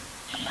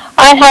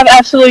 I have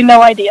absolutely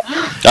no idea.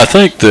 I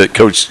think that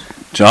Coach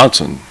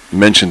Johnson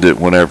mentioned it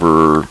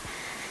whenever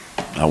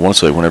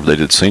they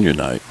did senior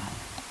night.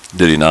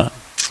 Did he not?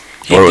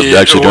 During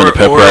the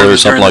pep rally or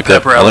something like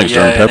that. I think it's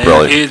during the pep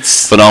rally.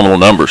 It's phenomenal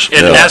numbers.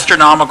 An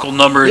astronomical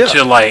number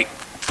to like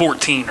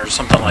 14 or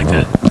something like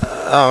that.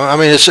 I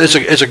mean,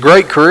 it's a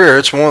great career.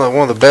 It's one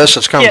of the best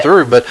that's come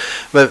through. But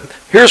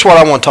here's what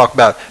I want to talk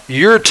about.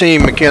 Your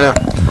team, Makenna,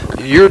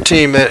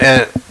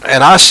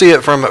 and I see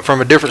it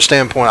from a different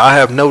standpoint. I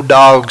have no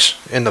dogs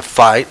in the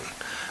fight.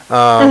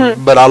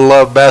 But I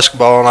love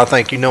basketball, and I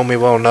think you know me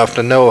well enough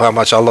to know how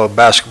much I love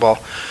basketball.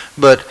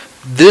 But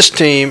this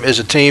team is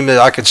a team that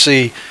I could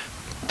see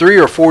 3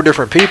 or 4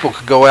 different people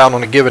could go out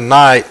on a given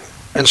night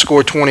and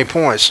score 20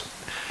 points.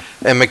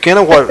 And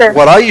Makenna,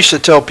 what I used to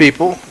tell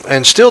people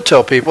and still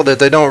tell people that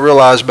they don't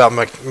realize about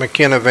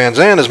Makenna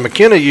Vanzant is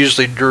Makenna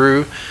usually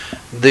drew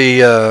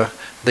the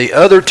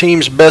other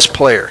team's best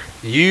player.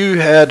 You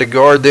had to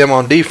guard them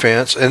on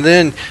defense, and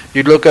then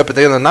you'd look up at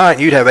the end of the night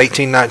and you'd have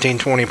 18, 19,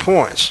 20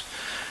 points.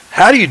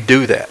 How do you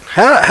do that?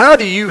 How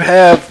do you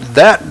have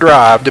that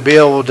drive to be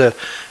able to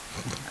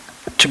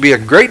be a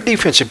great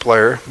defensive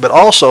player, but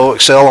also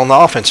excel on the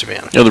offensive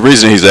end? You know, the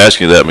reason he's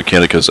asking you that,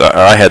 Makenna, because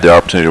I had the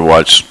opportunity to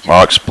watch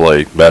Ox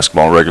play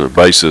basketball on a regular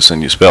basis,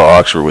 and you spell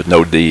Oxford with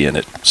no D in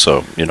it.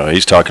 So, you know,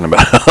 he's talking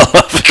about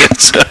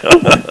offense.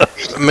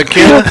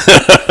 Makenna,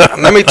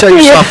 let me tell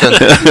you something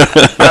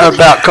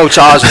about Coach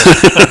Osmond.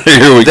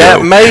 Here we go.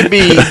 That may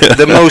be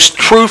the most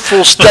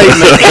truthful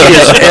statement he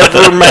has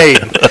ever made.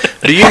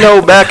 Do you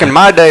know back in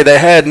my day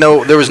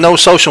there was no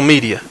social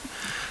media.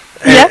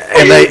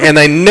 And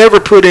they never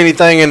put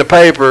anything in the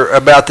paper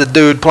about the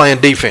dude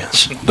playing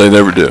defense. They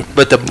never do.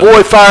 But the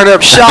boy fired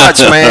up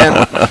shots,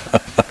 man.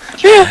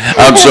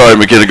 I'm sorry,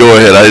 Makenna. Go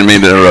ahead. I didn't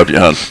mean to interrupt you,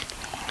 hon.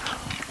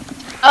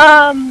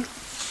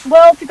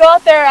 Well, to go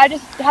out there, I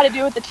just had to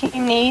do what the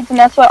team needs, and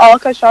that's what all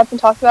Coach Johnson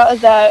talks about,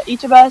 is that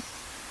each of us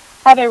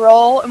have a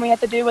role, and we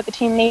have to do what the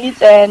team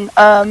needs. And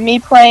me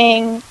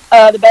playing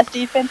the best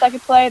defense I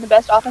could play, the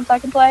best offense I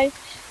can play,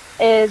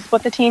 is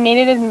what the team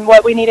needed and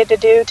what we needed to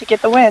do to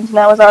get the wins. And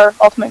that was our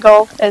ultimate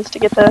goal, is to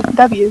get the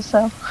W's.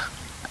 So,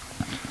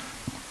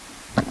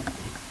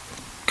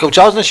 Coach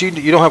Osnes,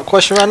 you don't have a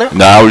question right now?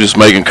 No, I was just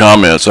making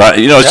comments.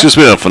 It's just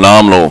been a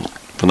phenomenal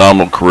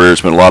career.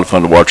 It's been a lot of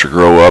fun to watch her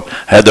grow up.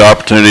 Had the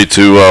opportunity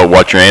to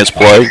watch your aunts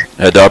play.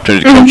 Had the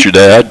opportunity to coach your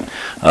dad.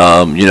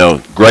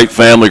 Great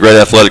family, great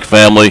athletic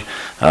family.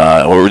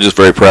 We're just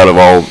very proud of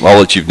all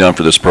that you've done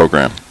for this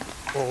program.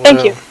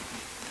 Thank you.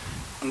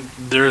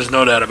 There is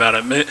no doubt about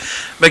it.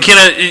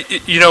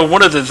 Makenna,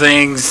 one of the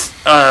things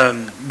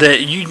that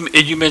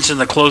you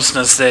mentioned, the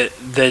closeness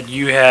that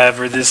you have,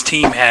 or this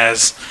team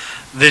has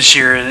this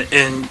year,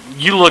 and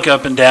you look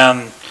up and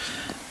down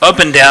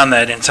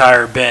that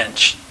entire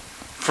bench,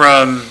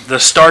 from the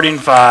starting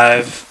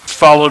 5,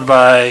 followed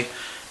by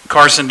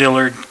Carson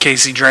Dillard,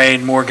 Casey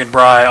Drain, Morgan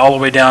Bry, all the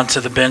way down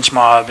to the bench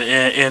mob,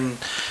 and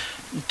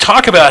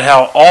talk about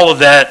how all of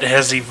that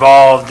has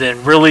evolved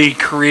and really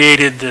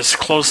created this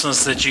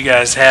closeness that you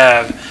guys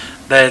have.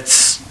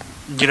 That's,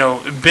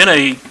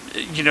 been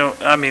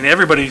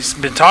everybody's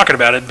been talking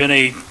about it, been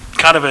a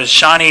kind of a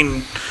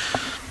shining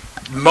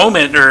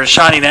moment or a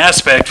shining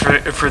aspect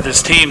for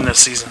this team this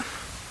season.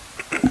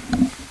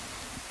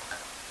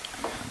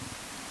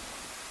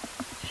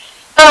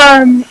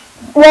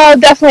 Well,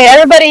 definitely.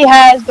 Everybody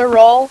has their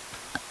role.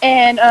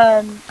 And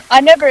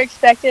I never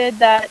expected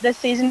that this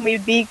season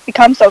we'd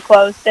become so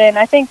close. And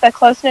I think the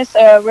closeness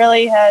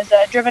really has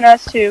driven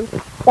us to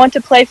want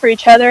to play for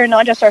each other,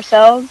 not just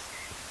ourselves.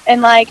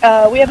 And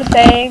we have a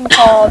saying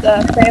called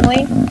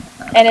family,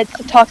 and it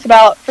talks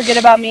about forget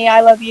about me,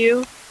 I love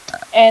you.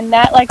 and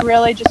that like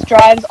really just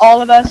drives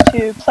all of us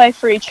to play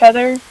for each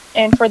other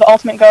and for the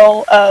ultimate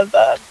goal of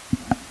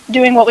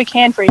doing what we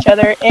can for each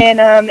other.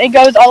 And it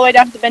goes all the way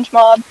down to the bench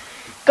mob,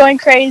 going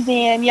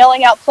crazy and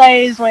yelling out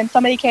plays when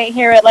somebody can't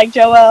hear it, like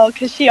Joelle,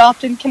 because she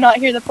often cannot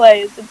hear the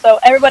plays. And so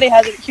everybody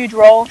has a huge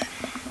role,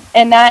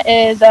 and that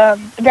is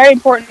very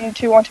important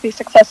to want to be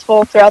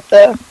successful throughout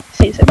the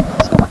season.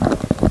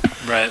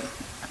 Right.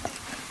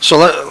 So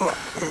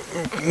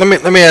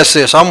let me ask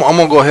this. I'm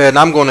gonna go ahead and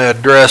I'm gonna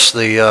address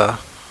the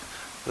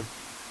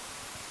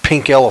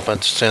pink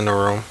elephants in the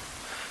room.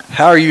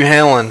 How are you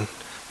handling?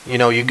 You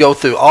know, you go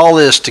through all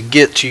this to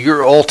get to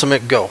your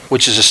ultimate goal,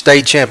 which is a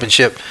state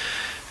championship.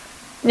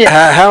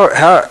 Yeah.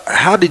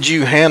 How did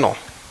you handle?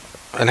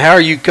 And how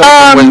are you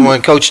coping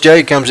when Coach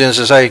Jay comes in and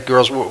says, "Hey,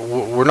 girls,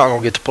 we're not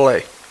gonna get to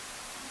play"?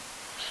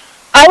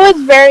 I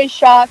was very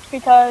shocked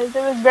because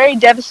it was very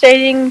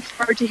devastating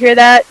to hear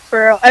that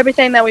for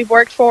everything that we've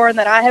worked for and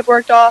that I have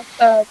worked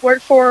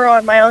for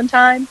on my own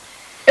time.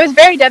 It was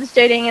very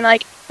devastating, and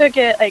like took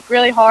it like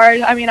really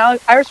hard. I mean, I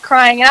was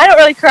crying, and I don't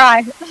really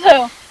cry,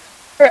 so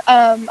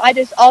I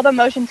just all the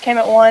emotions came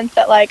at once.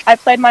 That like I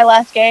played my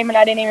last game and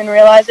I didn't even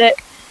realize it.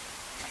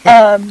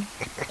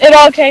 It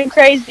all came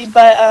crazy,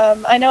 but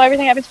I know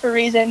everything happens for a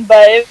reason.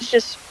 But it was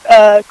just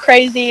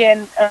crazy,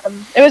 and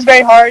it was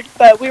very hard.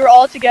 But we were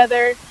all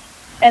together.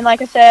 And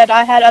like I said,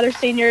 I had other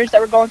seniors that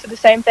were going through the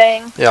same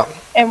thing. Yeah.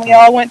 And we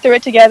all went through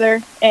it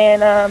together.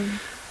 And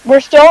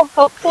we're still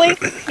hopefully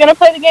going to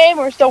play the game.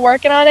 We're still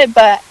working on it,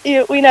 but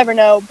we never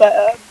know.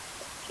 But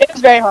it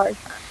was very hard.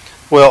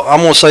 Well, I'm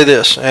going to say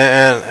this,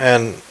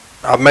 and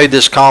I've made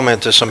this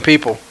comment to some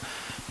people.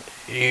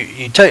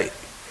 You take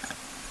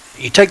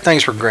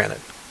things for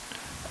granted.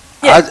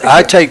 Yes,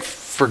 I take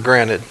for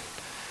granted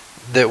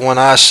that when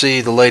I see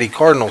the Lady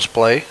Cardinals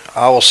play,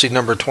 I will see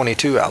number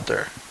 22 out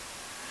there.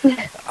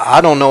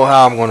 I don't know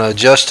how I'm going to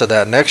adjust to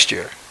that next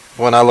year.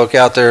 When I look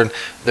out there,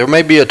 there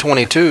may be a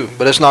 22,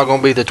 but it's not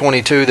going to be the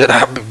 22 that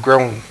I've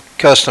grown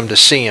accustomed to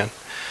seeing.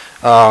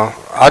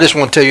 I just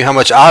want to tell you how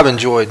much I've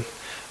enjoyed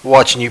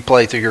watching you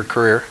play through your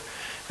career,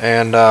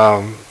 and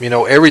you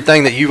know,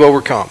 everything that you've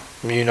overcome.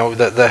 You know,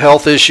 the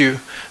health issue,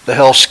 the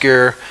health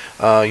scare.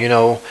 You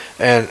know,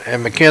 and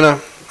Makenna.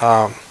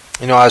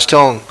 You know, I was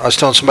telling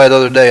somebody the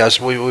other day.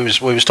 We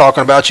was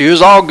talking about you. It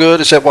was all good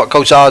except what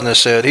Coach Osnes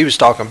said. He was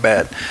talking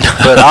bad,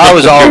 but I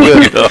was all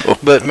good.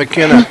 But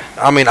Makenna,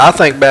 I mean, I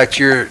think back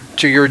to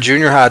your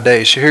junior high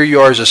days. Here you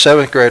are as a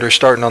 7th grader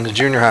starting on the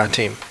junior high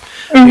team.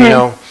 Mm-hmm. You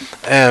know,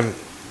 and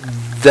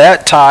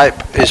that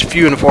type is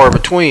few and far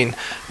between.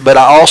 But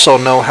I also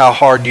know how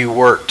hard you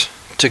worked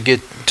to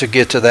get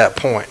to that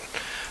point.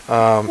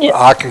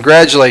 I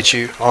congratulate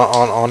you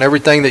on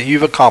everything that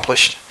you've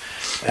accomplished.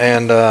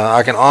 And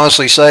I can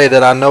honestly say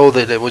that I know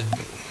that it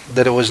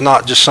was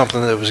not just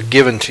something that was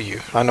given to you.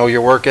 I know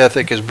your work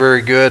ethic is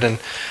very good, and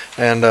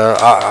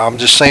I'm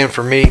just saying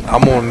for me,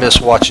 I'm going to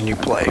miss watching you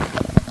play.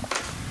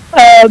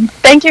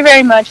 Thank you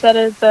very much. That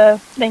is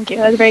thank you.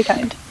 That's very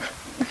kind.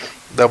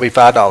 That'll be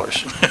 $5.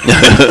 See,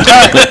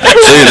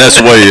 that's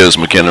the way he is,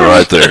 Makenna,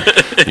 right there.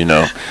 You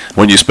know,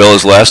 when you spell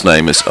his last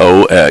name, it's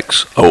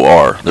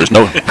O-X-O-R. There's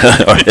no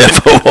F-O-R.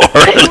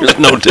 There's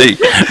no T.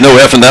 No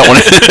F in that one.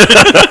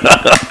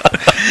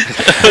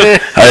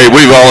 Hey,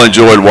 we've all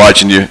enjoyed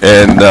watching you,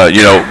 and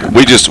you know,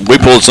 we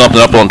pulled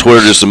something up on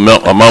Twitter just a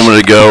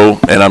moment ago,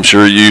 and I'm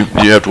sure you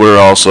have Twitter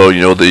also.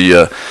 You know,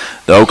 the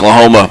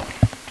Oklahoma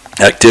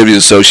Activities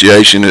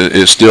Association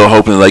is still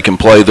hoping they can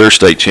play their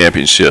state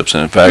championships,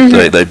 and in fact,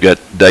 they've got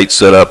dates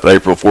set up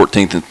April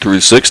 14th through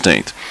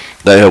 16th.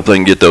 They hope they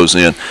can get those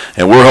in,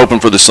 and we're hoping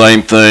for the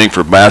same thing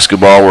for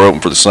basketball. We're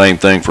hoping for the same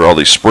thing for all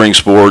these spring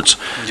sports,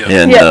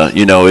 and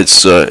you know,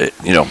 it's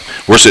you know,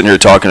 we're sitting here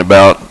talking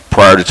about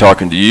prior to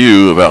talking to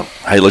you about,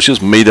 hey, let's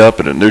just meet up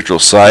at a neutral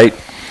site.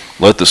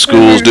 Let the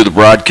schools do the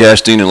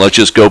broadcasting, and let's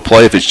just go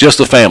play. If it's just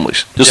the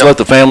families, just let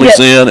the families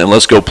in, and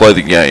let's go play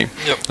the game.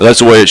 That's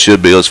the way it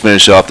should be. Let's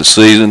finish off the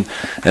season,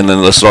 and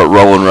then let's start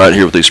rolling right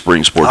here with these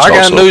spring sports. I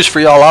got news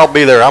for y'all. I'll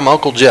be there. I'm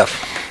Uncle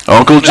Jeff.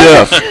 Uncle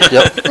Jeff.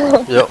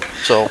 Yep.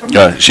 So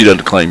she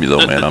doesn't claim you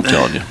though, man. I'm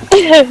telling you.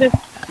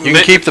 You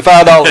can keep the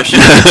 $5. All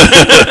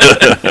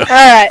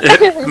right.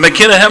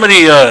 Makenna, how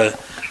many?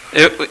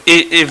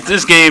 If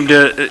this game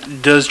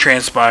does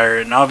transpire,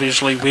 and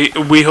obviously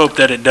we hope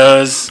that it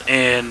does,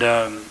 and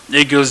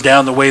it goes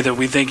down the way that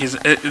we think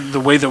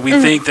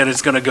think that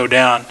it's going to go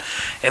down,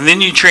 and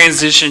then you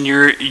transition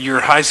your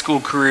high school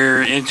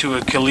career into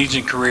a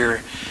collegiate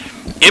career.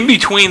 In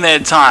between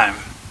that time,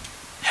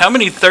 how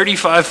many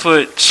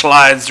 35-foot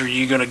slides are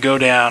you going to go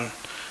down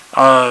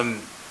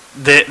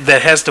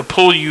that has to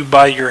pull you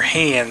by your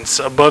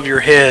hands above your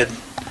head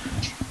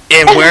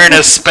and wearing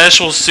a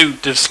special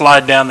suit to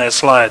slide down that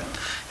slide?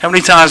 How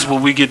many times will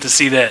we get to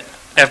see that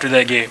after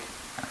that game?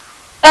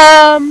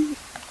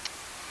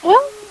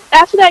 Well,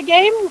 after that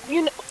game,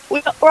 you know,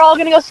 we're all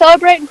going to go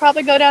celebrate and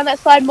probably go down that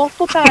slide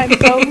multiple times,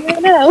 so we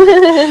don't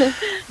know.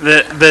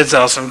 That's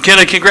awesome.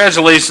 Kenna,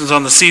 congratulations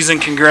on the season.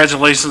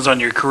 Congratulations on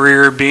your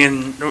career,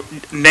 being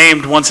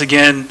named once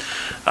again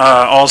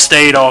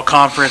All-State,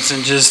 All-Conference,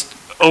 and just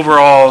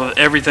overall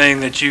everything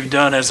that you've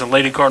done as a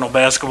Lady Cardinal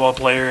basketball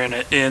player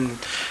and in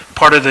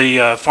part of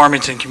the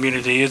Farmington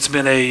community. It's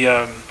been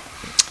a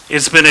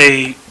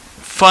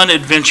fun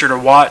adventure to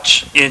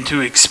watch and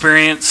to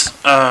experience.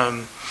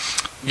 And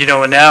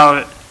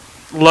now,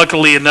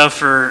 luckily enough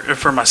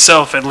for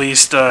myself at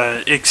least,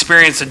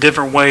 experience a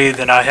different way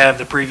than I have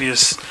the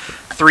previous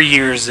 3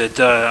 years that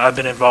I've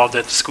been involved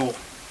at the school.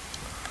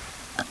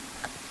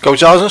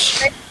 Coach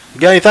Osnes,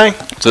 you got anything?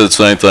 So the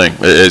same thing.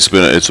 It's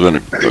been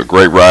a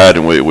great ride,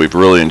 and we've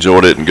really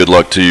enjoyed it. And good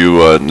luck to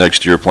you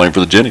next year playing for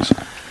the Jennies.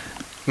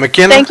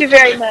 Makenna, Thank you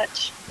very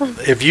much.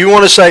 if you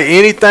want to say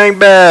anything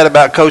bad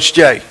about Coach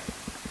J,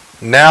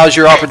 now's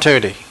your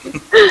opportunity.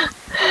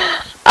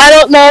 I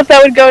don't know if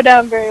that would go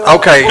down very well.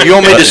 Okay, you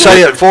want me to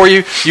say it for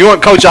you? You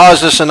want Coach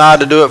Osnes and I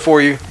to do it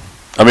for you?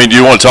 I mean, do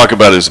you want to talk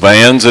about his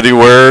Vans that he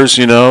wears,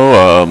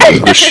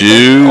 the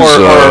shoes?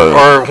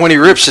 Or when he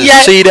rips his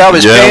seat out of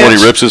his pants? Yeah, when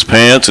he rips his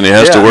pants and he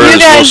has to wear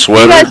his little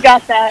sweater. You guys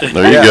got that.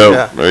 There you go.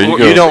 Yeah. There you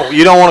go.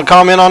 You don't want to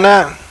comment on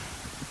that?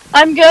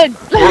 I'm good.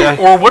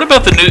 Or what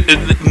about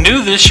the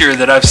new this year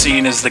that I've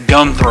seen is the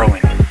gum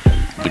throwing?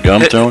 The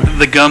gum throwing?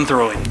 The gum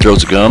throwing.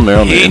 Throws the gum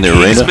there in the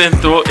arena?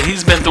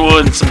 He's been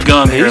throwing some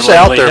gum here He's lately.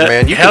 out there,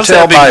 man. You can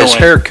tell by his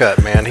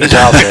haircut, man. He's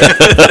out there.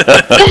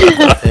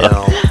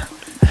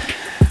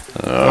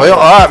 Well,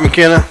 all right,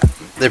 Makenna.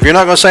 If you're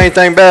not going to say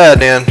anything bad,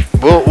 then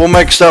we'll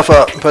make stuff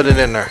up and put it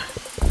in there.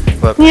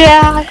 But,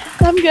 yeah,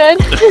 I'm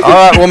good. All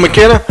right, well,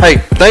 Makenna, hey,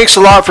 thanks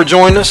a lot for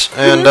joining us,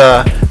 and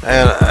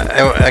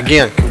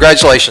again,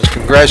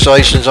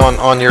 congratulations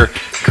on your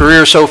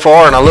career so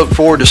far, and I look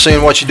forward to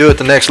seeing what you do at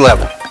the next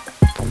level.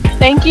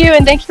 Thank you,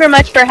 and thank you very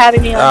much for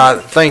having me on.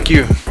 Thank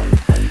you.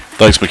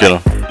 Thanks,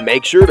 Makenna.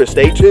 Make sure to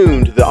stay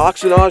tuned to the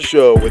Ox and Oz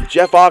Show with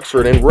Jeff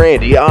Oxford and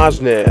Randy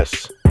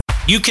Osnes.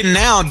 You can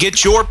now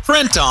get your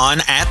print on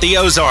at the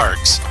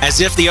Ozarks.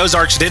 As if the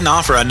Ozarks didn't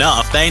offer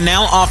enough, they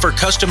now offer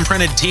custom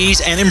printed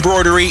tees and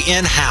embroidery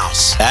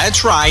in-house.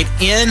 That's right,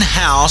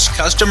 in-house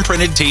custom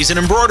printed tees and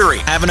embroidery.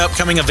 Have an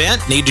upcoming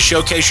event? Need to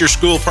showcase your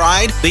school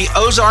pride? The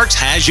Ozarks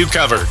has you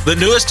covered. The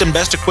newest and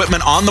best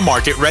equipment on the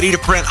market, ready to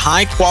print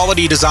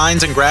high-quality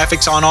designs and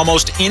graphics on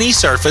almost any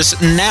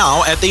surface,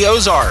 now at the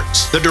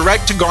Ozarks. The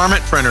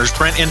direct-to-garment printers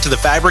print into the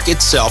fabric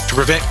itself to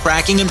prevent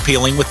cracking and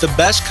peeling with the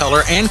best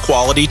color and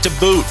quality to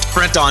boot.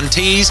 Print on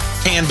tees,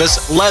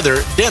 canvas,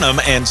 leather, denim,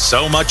 and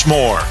so much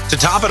more. To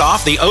top it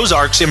off, the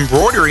Ozarks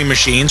embroidery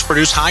machines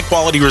produce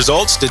high-quality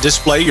results to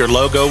display your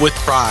logo with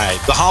pride.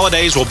 The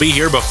holidays will be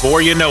here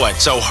before you know it,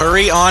 so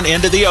hurry on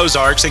into the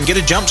Ozarks and get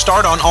a jump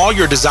start on all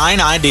your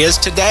design ideas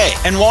today.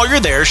 And while you're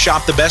there,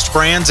 shop the best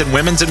brands in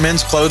women's and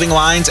men's clothing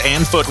lines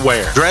and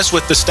footwear. Dress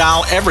with the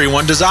style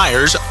everyone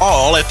desires,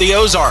 all at the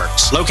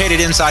Ozarks. Located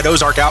inside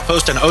Ozark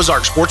Outpost and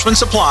Ozark Sportsman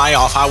Supply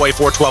off Highway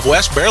 412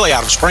 West, barely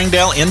out of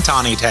Springdale in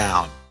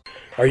Taneytown.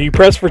 Are you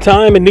pressed for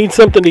time and need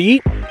something to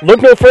eat?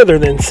 Look no further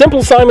than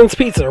Simple Simon's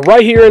Pizza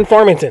right here in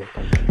Farmington.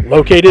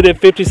 Located at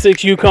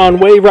 56 Yukon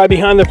Way right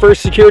behind the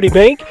First Security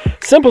Bank,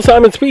 Simple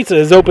Simon's Pizza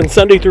is open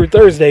Sunday through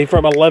Thursday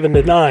from 11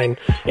 to 9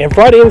 and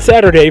Friday and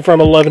Saturday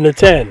from 11 to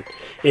 10.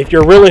 If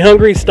you're really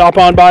hungry, stop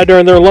on by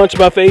during their lunch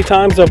buffet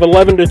times of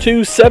 11 to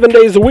 2, 7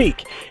 days a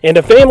week, and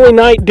a family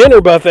night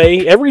dinner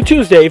buffet every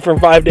Tuesday from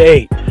 5 to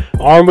 8.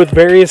 Armed with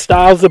various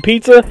styles of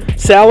pizza,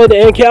 salad,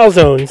 and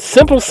calzones,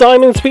 Simple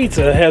Simon's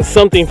Pizza has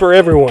something for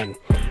everyone.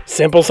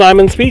 Simple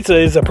Simon's Pizza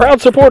is a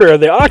proud supporter of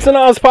the Ox and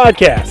Oz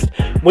podcast.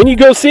 When you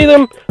go see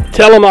them,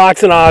 tell them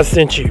Ox and Oz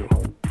sent you.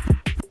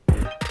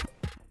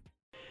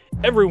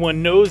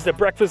 Everyone knows that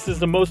breakfast is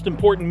the most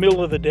important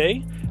meal of the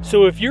day,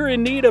 so if you're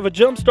in need of a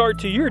jump start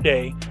to your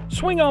day,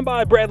 swing on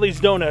by Bradley's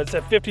Donuts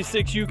at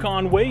 56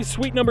 Yukon Way,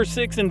 Suite number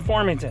 6 in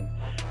Farmington.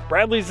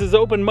 Bradley's is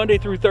open Monday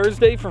through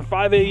Thursday from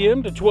 5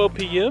 a.m. to 12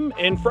 p.m.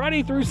 and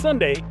Friday through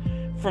Sunday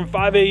from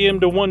 5 a.m.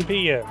 to 1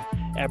 p.m.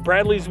 At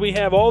Bradley's, we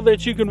have all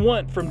that you can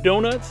want, from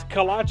donuts,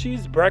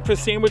 kolaches,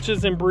 breakfast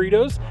sandwiches and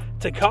burritos,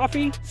 to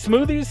coffee,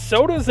 smoothies,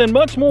 sodas, and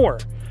much more.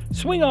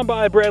 Swing on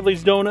by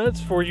Bradley's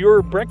Donuts for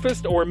your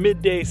breakfast or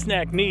midday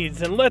snack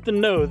needs and let them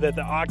know that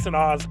the Ox and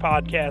Oz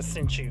podcast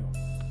sent you.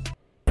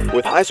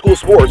 With high school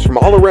sports from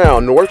all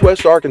around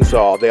Northwest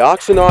Arkansas, the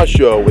Ox and Oz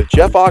Show with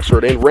Jeff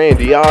Oxford and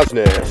Randy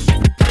Osnes.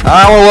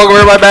 I want to welcome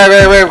everybody back to the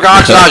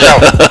Ox and Oz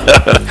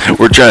Show.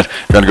 We're trying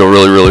to go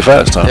really, really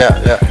fast, huh?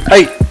 Yeah.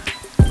 Hey,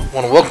 I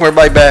want to welcome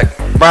everybody back.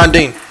 Brian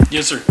Dean.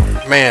 Yes, sir.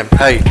 Man,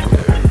 hey,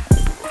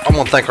 I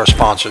want to thank our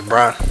sponsors,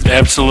 Brian.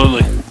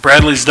 Absolutely.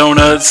 Bradley's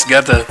Donuts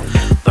got the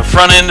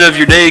front end of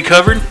your day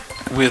covered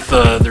with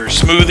their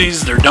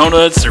smoothies, their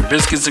donuts, their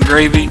biscuits and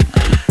gravy,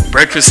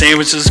 breakfast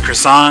sandwiches,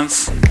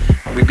 croissants.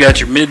 We've got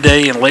your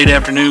midday and late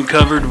afternoon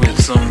covered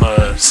with some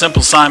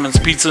Simple Simon's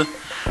Pizza.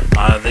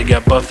 They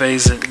got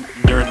buffets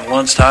during the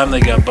lunchtime.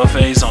 They got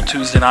buffets on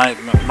Tuesday night.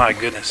 My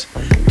goodness.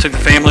 Took the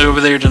family over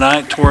there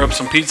tonight, tore up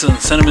some pizza and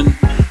cinnamon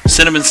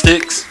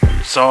sticks.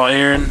 Saw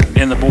Aaron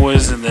and the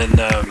boys, and then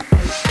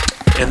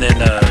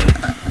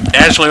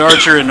Ashley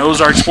Archer and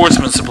Ozark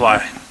Sportsman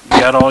Supply.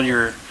 You got all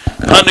your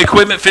hunting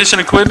equipment, fishing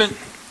equipment,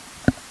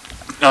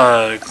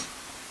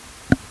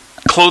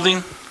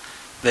 clothing,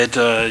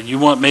 that you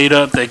want made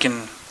up, they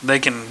can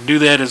do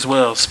that as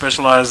well.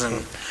 Specialize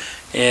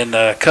in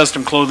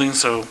custom clothing.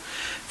 So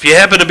if you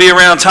happen to be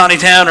around Tawny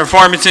Town or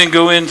Farmington,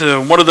 go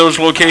into one of those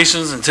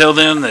locations and tell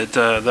them that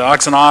the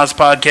Ox and Oz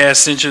podcast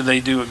sent you. They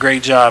do a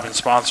great job in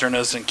sponsoring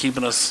us and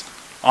keeping us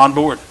on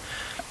board.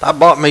 I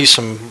bought me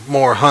some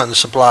more hunting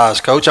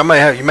supplies, Coach. You may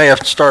have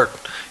to start.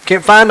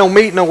 Can't find no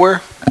meat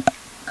nowhere.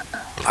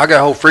 I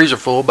got a whole freezer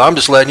full, but I'm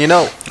just letting you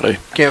know. Hey.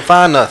 Can't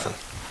find nothing.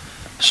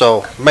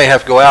 So may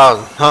have to go out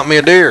and hunt me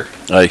a deer.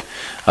 Hey,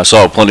 I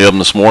saw plenty of them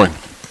this morning.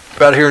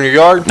 Out here in your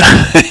yard?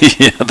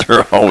 Yeah,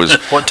 they're always.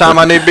 What time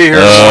I need to be here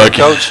this morning,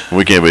 Coach?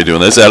 We can't be doing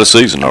that. It's out of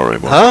season already,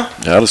 boy. Huh?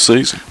 Out of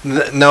season.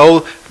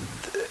 No,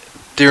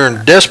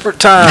 during desperate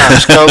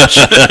times, Coach.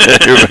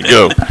 Here we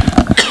go.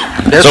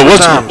 So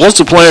what's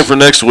the plan for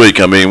next week?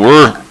 I mean,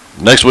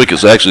 next week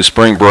is actually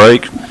spring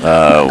break.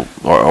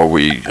 Are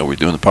we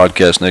doing the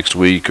podcast next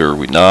week or are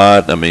we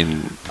not? I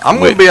mean, I'm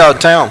going to be out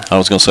of town. I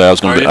was going to say I was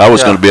going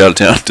to be out of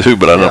town too,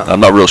 but I'm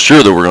not real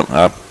sure that we're going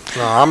to.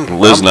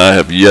 Liz and I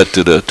have yet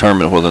to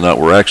determine whether or not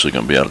we're actually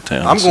going to be out of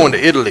town. I'm going to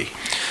Italy.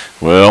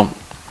 Well,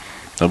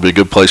 that'll be a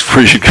good place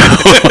for you to go.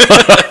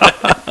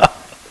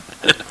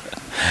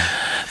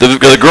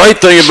 The great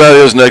thing about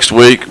it is next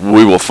week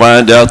we will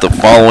find out the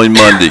following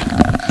Monday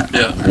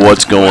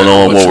what's going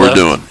on, what we're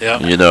doing. Yeah.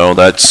 You know,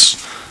 that's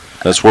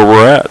where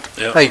we're at.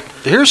 Yeah. Hey,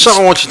 here's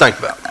something I want you to think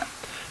about.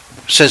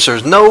 Since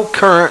there's no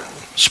current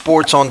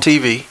sports on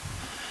TV,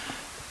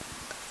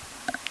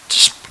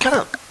 just kind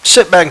of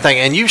sit back and think,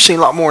 and you've seen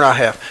a lot more than I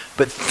have,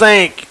 but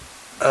think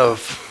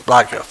of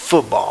like a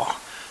football.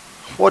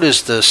 What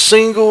is the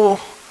single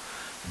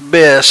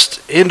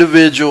best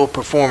individual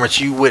performance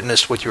you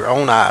witnessed with your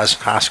own eyes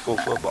in high school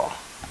football?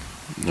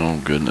 Oh,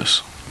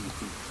 goodness.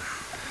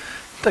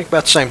 Think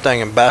about the same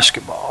thing in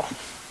basketball,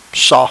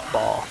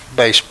 softball,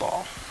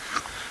 baseball.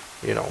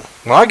 You know,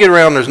 when I get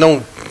around, there's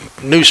no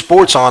new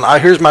sports on.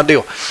 Here's my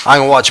deal. I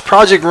can watch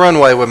Project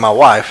Runway with my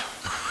wife,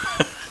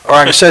 or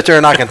I can sit there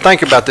and I can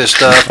think about this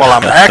stuff while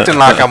I'm acting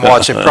like I'm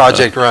watching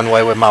Project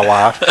Runway with my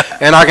wife,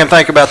 and I can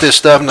think about this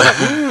stuff and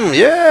think,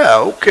 yeah,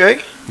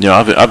 okay. You know,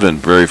 I've been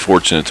very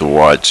fortunate to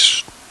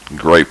watch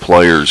great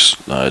players,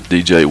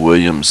 DJ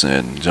Williams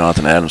and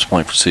Jonathan Adams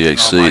playing for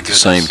CHC at the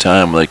same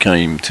time when they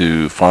came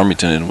to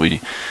Farmington, and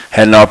we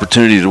had an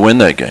opportunity to win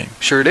that game.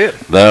 Sure did.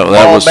 That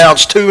ball was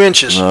bounced 2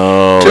 inches. 2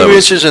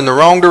 inches in the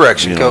wrong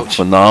direction, Coach.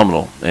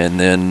 Phenomenal. And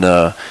then,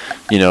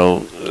 you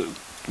know,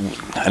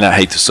 and I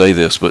hate to say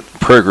this, but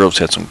Prairie Grove's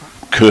had some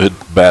good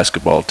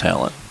basketball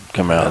talent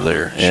come out of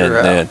there.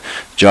 And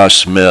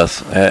Josh Smith,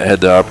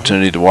 had the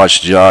opportunity to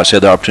watch Josh,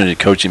 had the opportunity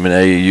to coach him in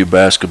AAU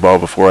basketball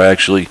before I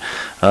actually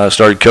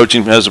started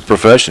coaching as a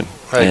profession.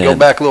 Hey, go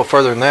back a little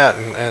further than that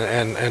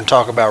and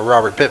talk about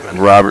Robert Pittman.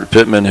 Robert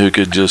Pittman, who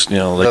could just, you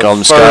know, they call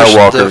him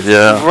Skywalker.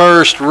 The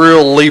first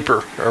real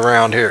leaper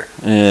around here.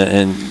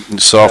 And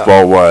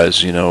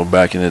softball-wise, you know,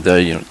 back in the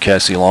day, you know,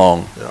 Cassie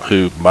Long,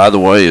 who, by the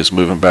way, is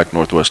moving back to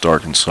Northwest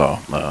Arkansas.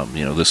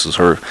 You know, this is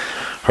her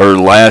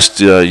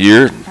last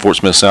year at Fort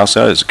Smith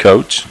Southside as a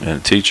coach and a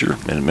teacher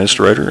and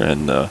administrator,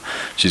 and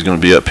she's going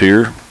to be up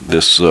here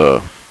this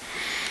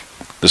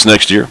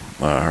next year.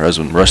 Her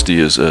husband Rusty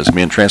is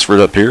being transferred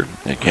up here,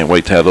 and can't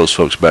wait to have those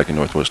folks back in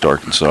Northwest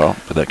Arkansas.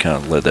 But that kind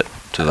of led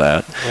to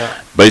that.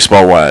 Yeah.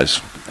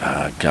 Baseball-wise,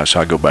 gosh,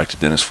 I go back to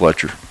Dennis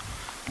Fletcher.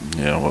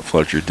 You know, what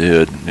Fletcher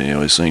did, you know,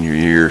 his senior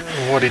year.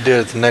 What he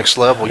did at the next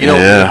level. You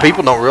know,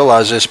 people don't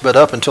realize this, but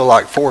up until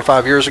like 4 or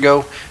 5 years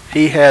ago,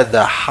 he had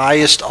the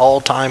highest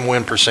all-time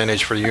win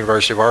percentage for the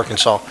University of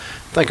Arkansas.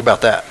 Think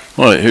about that.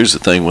 Well, here's the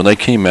thing. When they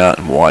came out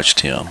and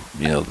watched him,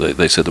 you know,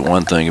 they said the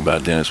one thing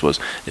about Dennis was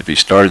if he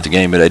started the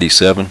game at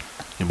 87,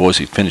 and boys,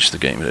 he finished the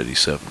game at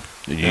 87.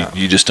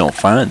 You just don't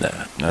find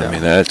that. I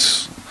mean,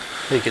 that's...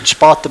 He could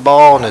spot the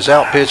ball, and his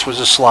out pitch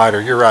was a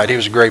slider. You're right. He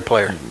was a great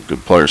player. Good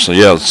player. So,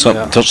 some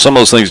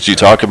of those things that you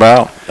talk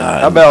about.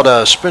 How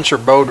about Spencer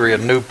Beaudry at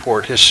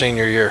Newport his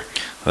senior year?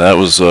 That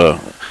was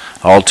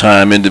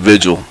all-time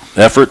individual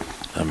effort.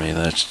 I mean,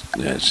 that's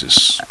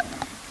just...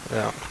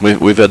 Yeah.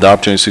 We've had the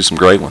opportunity to see some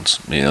great ones.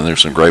 You know,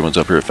 there's some great ones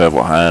up here at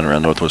Fayetteville High and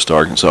around Northwest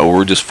Arkansas.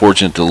 We're just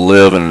fortunate to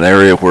live in an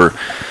area where,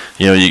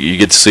 you know, you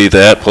get to see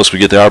that. Plus, we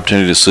get the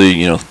opportunity to see,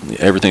 you know,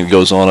 everything that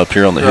goes on up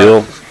here on the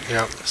hill.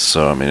 Yeah.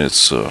 So, I mean,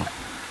 it's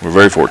we're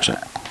very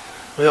fortunate.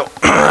 Well,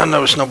 I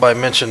noticed nobody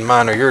mentioned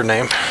mine or your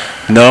name.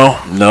 No,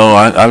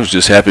 I was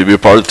just happy to be a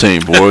part of the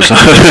team, boys.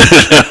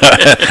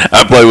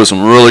 I played with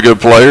some really good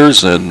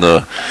players, and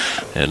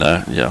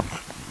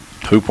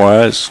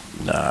hoop-wise,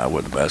 I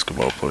wasn't a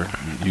basketball player.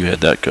 You had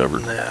that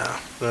covered.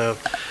 Yeah,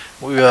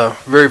 we are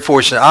very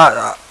fortunate.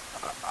 I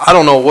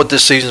don't know what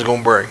this season's going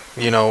to bring,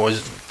 you know,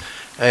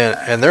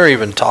 and they're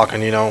even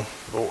talking, you know,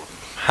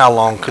 how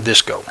long could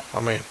this go?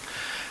 I mean,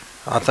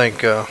 I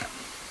think I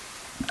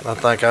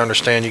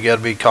understand you got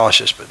to be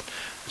cautious, but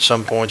at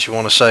some point you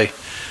want to say,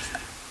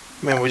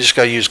 man, we just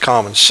got to use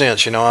common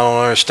sense. You know, I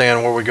don't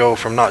understand where we go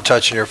from not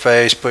touching your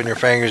face, putting your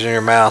fingers in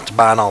your mouth, to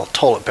buying all the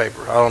toilet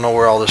paper. I don't know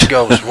where all this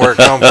goes, where it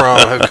come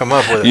from, who come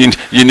up with it.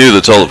 You knew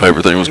the toilet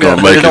paper thing was going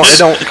to make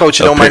it. Coach,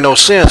 it don't make no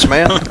sense,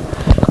 man.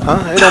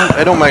 Huh?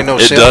 It don't make no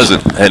sense. It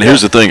doesn't. And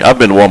here's the thing. I've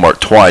been to Walmart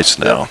twice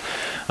now.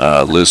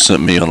 Liz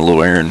sent me on a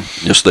little errand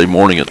yesterday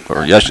morning,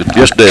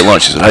 yesterday at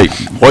lunch. She said, hey,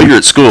 while you're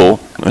at school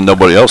and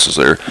nobody else is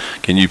there,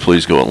 can you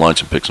please go at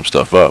lunch and pick some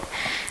stuff up?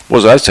 I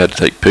just had to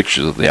take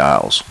pictures of the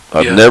aisles.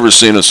 I've never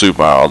seen a soup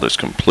aisle that's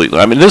completely.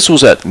 I mean, this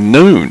was at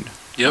noon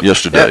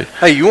yesterday. Yeah.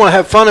 Hey, you want to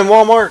have fun in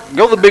Walmart?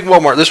 Go to the big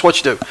Walmart. This is what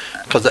you do.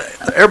 Because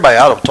everybody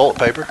out of toilet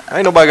paper.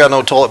 Ain't nobody got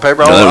no toilet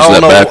paper. That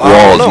was that back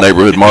wall of the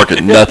neighborhood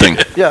market, nothing.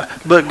 Yeah,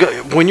 but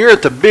when you're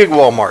at the big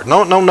Walmart,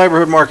 no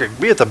neighborhood market,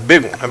 be at the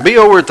big one. And be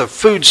over at the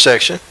food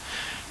section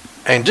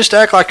and just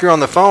act like you're on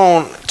the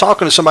phone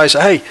talking to somebody.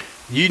 Say, hey,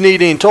 you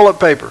need any toilet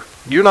paper?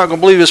 You're not going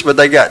to believe this, but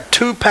they got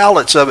 2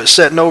 pallets of it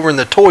sitting over in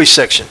the toy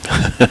section.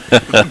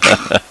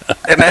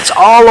 And that's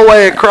all the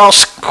way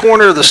across the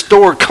corner of the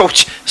store,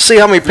 Coach. See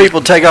how many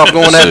people take off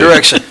going that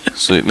direction.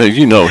 See, now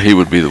you know he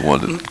would be the one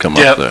to come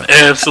up there.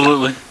 Yeah,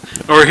 absolutely.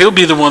 Or he'll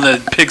be the one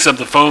that picks up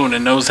the phone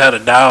and knows how to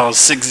dial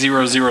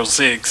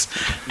 6006,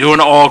 do an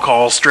all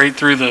call straight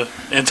through the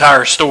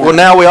entire store. Well,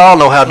 now we all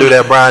know how to do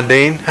that, Brian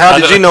Dean. How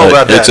did you know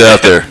about that? It's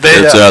out there.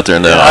 It's out there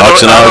now.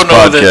 Ox and Oz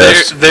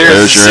podcast.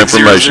 There's your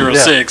information.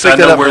 6006. I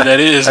know where that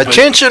is.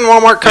 Attention,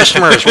 Walmart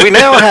customers. We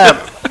now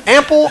have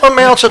ample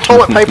amounts of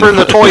toilet paper in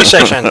the toy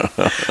section.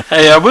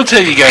 Hey, I will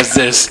tell you guys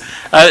this.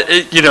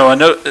 I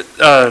know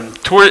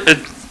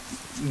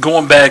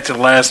going back to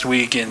last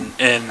week and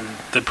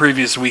the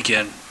previous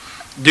weekend,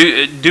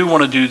 do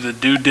want to do the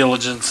due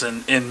diligence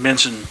and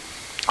mention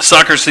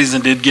soccer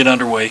season did get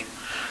underway.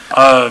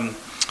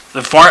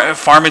 The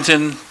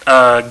Farmington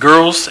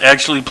girls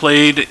actually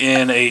played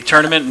in a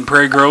tournament in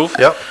Prairie Grove.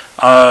 Yep.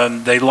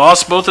 They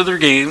lost both of their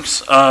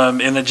games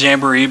in the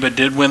Jamboree, but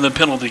did win the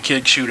penalty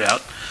kick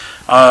shootout.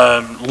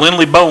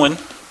 Lindley Bowen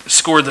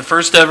scored the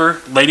first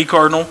ever Lady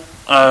Cardinal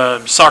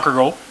soccer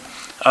goal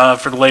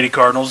for the Lady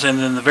Cardinals, and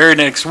then the very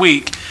next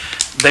week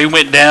they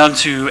went down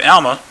to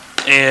Alma,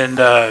 and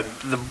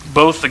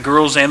both the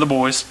girls and the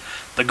boys.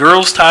 The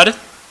girls tied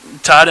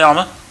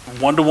Alma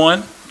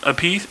 1-1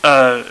 apiece,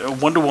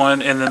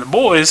 1-1, and then the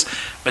boys,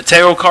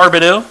 Mateo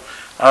Carbonell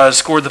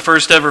scored the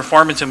first ever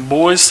Farmington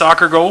boys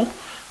soccer goal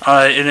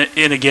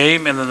in a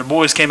game, and then the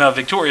boys came out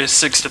victorious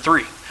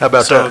 6-3. How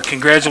about that? So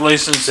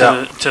congratulations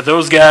to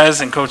those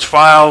guys and Coach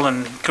File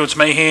and Coach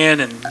Mahan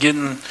and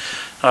getting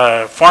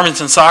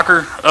Farmington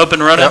soccer up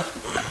and running.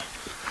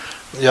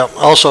 Yep.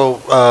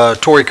 Also,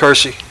 Tori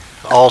Kersey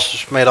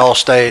made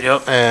All-State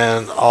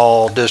and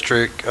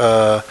All-District.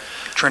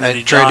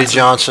 Trinity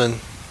Johnson,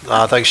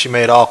 I think she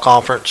made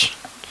All-Conference.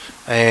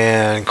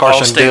 And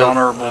Carson All-State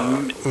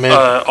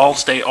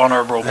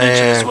honorable mention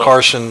as well. And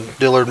Carson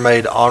Dillard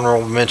made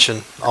honorable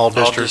mention,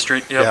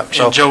 All-District. Yep. And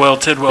Joelle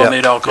Tidwell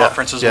made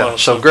All-Conference as well.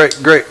 So great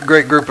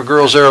group of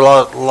girls there. A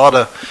lot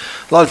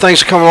of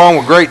things come along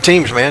with great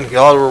teams, man. A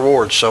lot of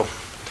rewards. So,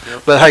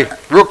 but hey,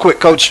 real quick,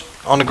 Coach,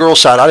 on the girls'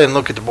 side, I didn't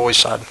look at the boys'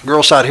 side.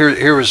 Girls' side,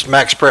 here was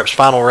Max Prep's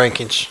final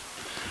rankings.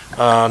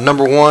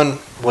 Number 1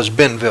 was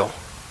Bentonville.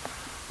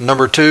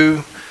 Number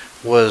 2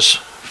 was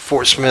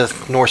Fort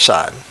Smith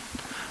Northside.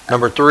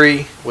 Number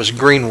 3 was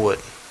Greenwood.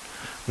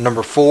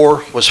 Number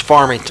 4 was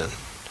Farmington.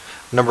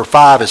 Number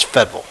 5 is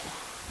Fayetteville.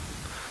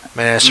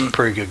 Man, that's some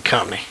pretty good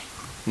company.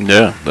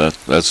 Yeah,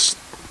 that's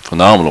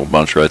phenomenal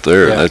bunch right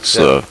there. I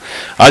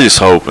just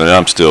hope, and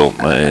I'm still,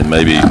 and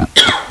maybe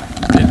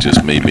it's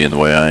just me being the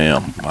way I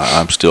am,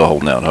 I'm still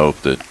holding out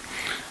hope that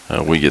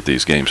we get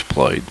these games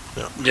played.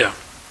 Yeah,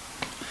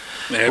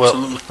 absolutely.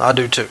 Well, I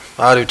do too.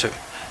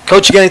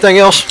 Coach, you got anything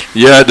else?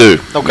 Yeah, I do.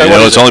 Okay.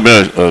 It's only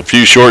been a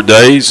few short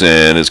days,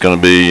 and it's going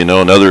to be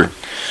another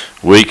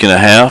week and a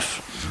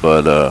half.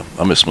 But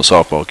I miss my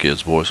softball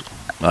kids, boys.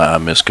 I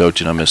miss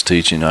coaching. I miss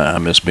teaching. I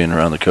miss being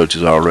around the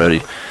coaches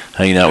already,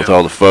 hanging out with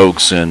all the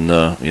folks. And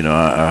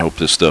I hope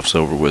this stuff's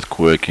over with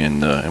quick,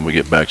 and we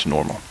get back to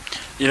normal.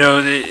 And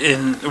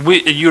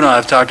you and I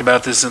have talked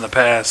about this in the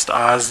past,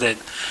 Oz, that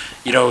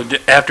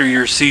after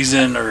your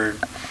season or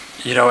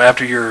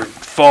after your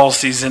fall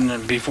season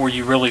and before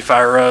you really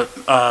fire up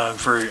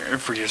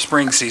for your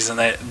spring season,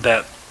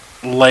 that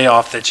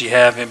layoff that you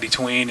have in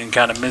between and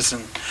kind of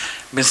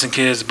missing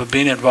kids, but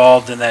being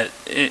involved in that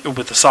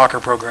with the soccer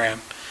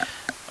program,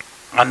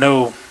 I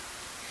know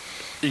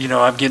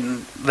I'm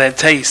getting that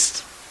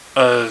taste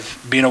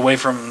of being away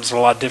from them is a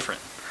lot different.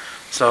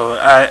 So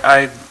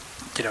I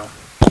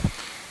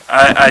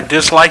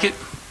dislike it.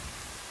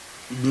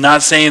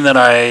 Not saying that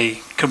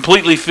I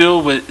completely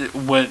feel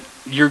what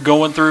you're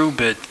going through,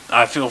 but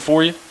I feel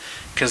for you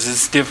because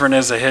it's different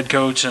as a head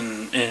coach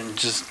and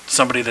just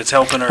somebody that's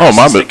helping.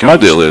 My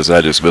deal is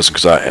I just miss them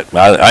because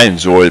I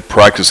enjoy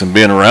practicing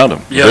being around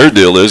them. Yep. Their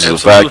deal is the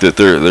fact that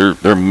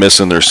they're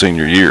missing their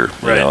senior year,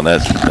 right. And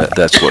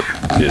that's what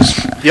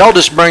is. Y'all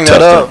just bring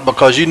that up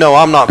because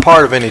I'm not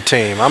part of any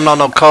team. I'm not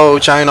no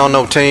coach. I ain't on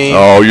no team.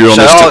 Oh, you're on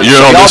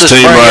this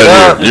team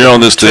right here. You're on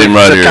this team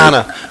right here. Kind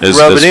of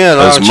rub it in.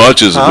 As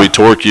much as we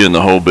torque you in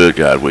the whole bit,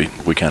 God, we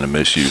kind of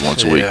miss you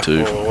once a week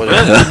too.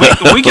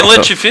 Well, we can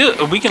let you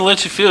feel. We can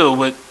let you feel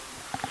what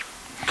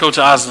Coach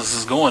Osnes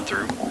is going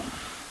through.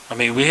 I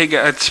mean, we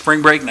got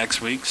spring break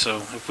next week, so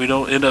if we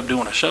don't end up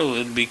doing a show,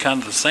 it'd be kind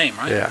of the same,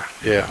 right?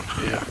 Yeah.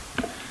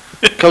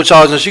 Coach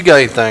Osnes, you got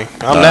anything?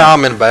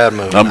 I'm in a bad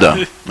mood. I'm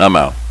done. I'm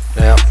out.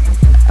 Yeah.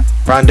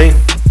 Brian Dean,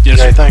 Yes, you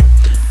got sir. anything?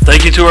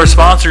 Thank you to our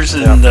sponsors,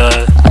 and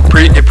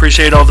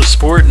appreciate all the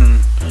support,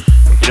 and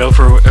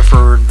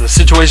for the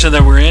situation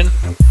that we're in,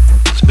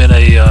 it's been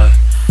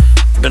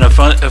a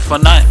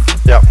fun night.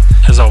 Yep.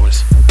 As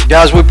always.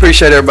 Guys, we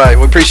appreciate everybody.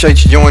 We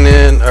appreciate you joining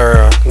in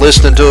or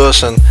listening to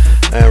us and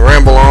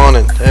ramble on.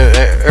 And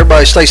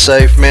everybody stay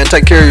safe, man.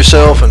 Take care of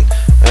yourself and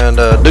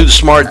do the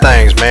smart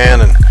things,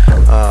 man. And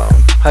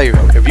hey,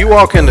 if you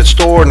walk in the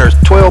store and there's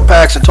 12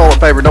 packs of toilet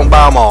paper, don't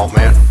buy them all,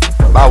 man.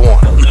 Buy one.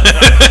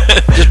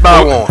 Just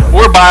buy one.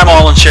 Or buy them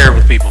all and share it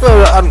with people.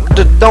 Well,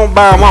 don't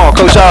buy them all.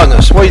 Coach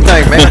Osnes, what do you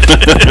think, man?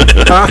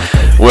 Huh?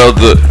 Well,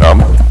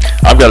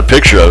 I've got a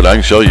picture of it. I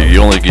can show you.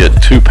 You only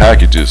get 2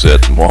 packages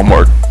at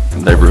Walmart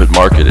Neighborhood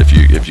Market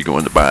if you go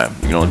in to buy them.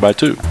 You can only buy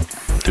 2. 2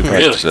 packages.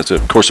 Really? That's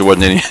it. Of course, there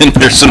wasn't any in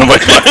there, so nobody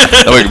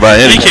can buy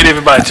any. You can't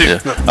even buy 2.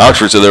 Yeah.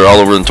 Oxford said they were all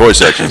over in the toy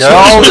section. They're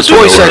all in the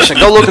toy section.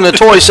 Go look in the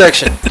toy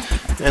section.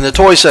 In the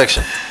toy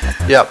section.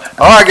 Yep.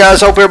 All right,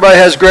 guys. Hope everybody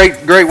has a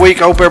great week.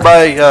 Hope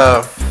everybody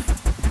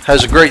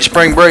has a great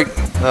spring break.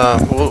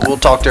 We'll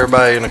talk to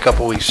everybody in a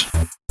couple weeks.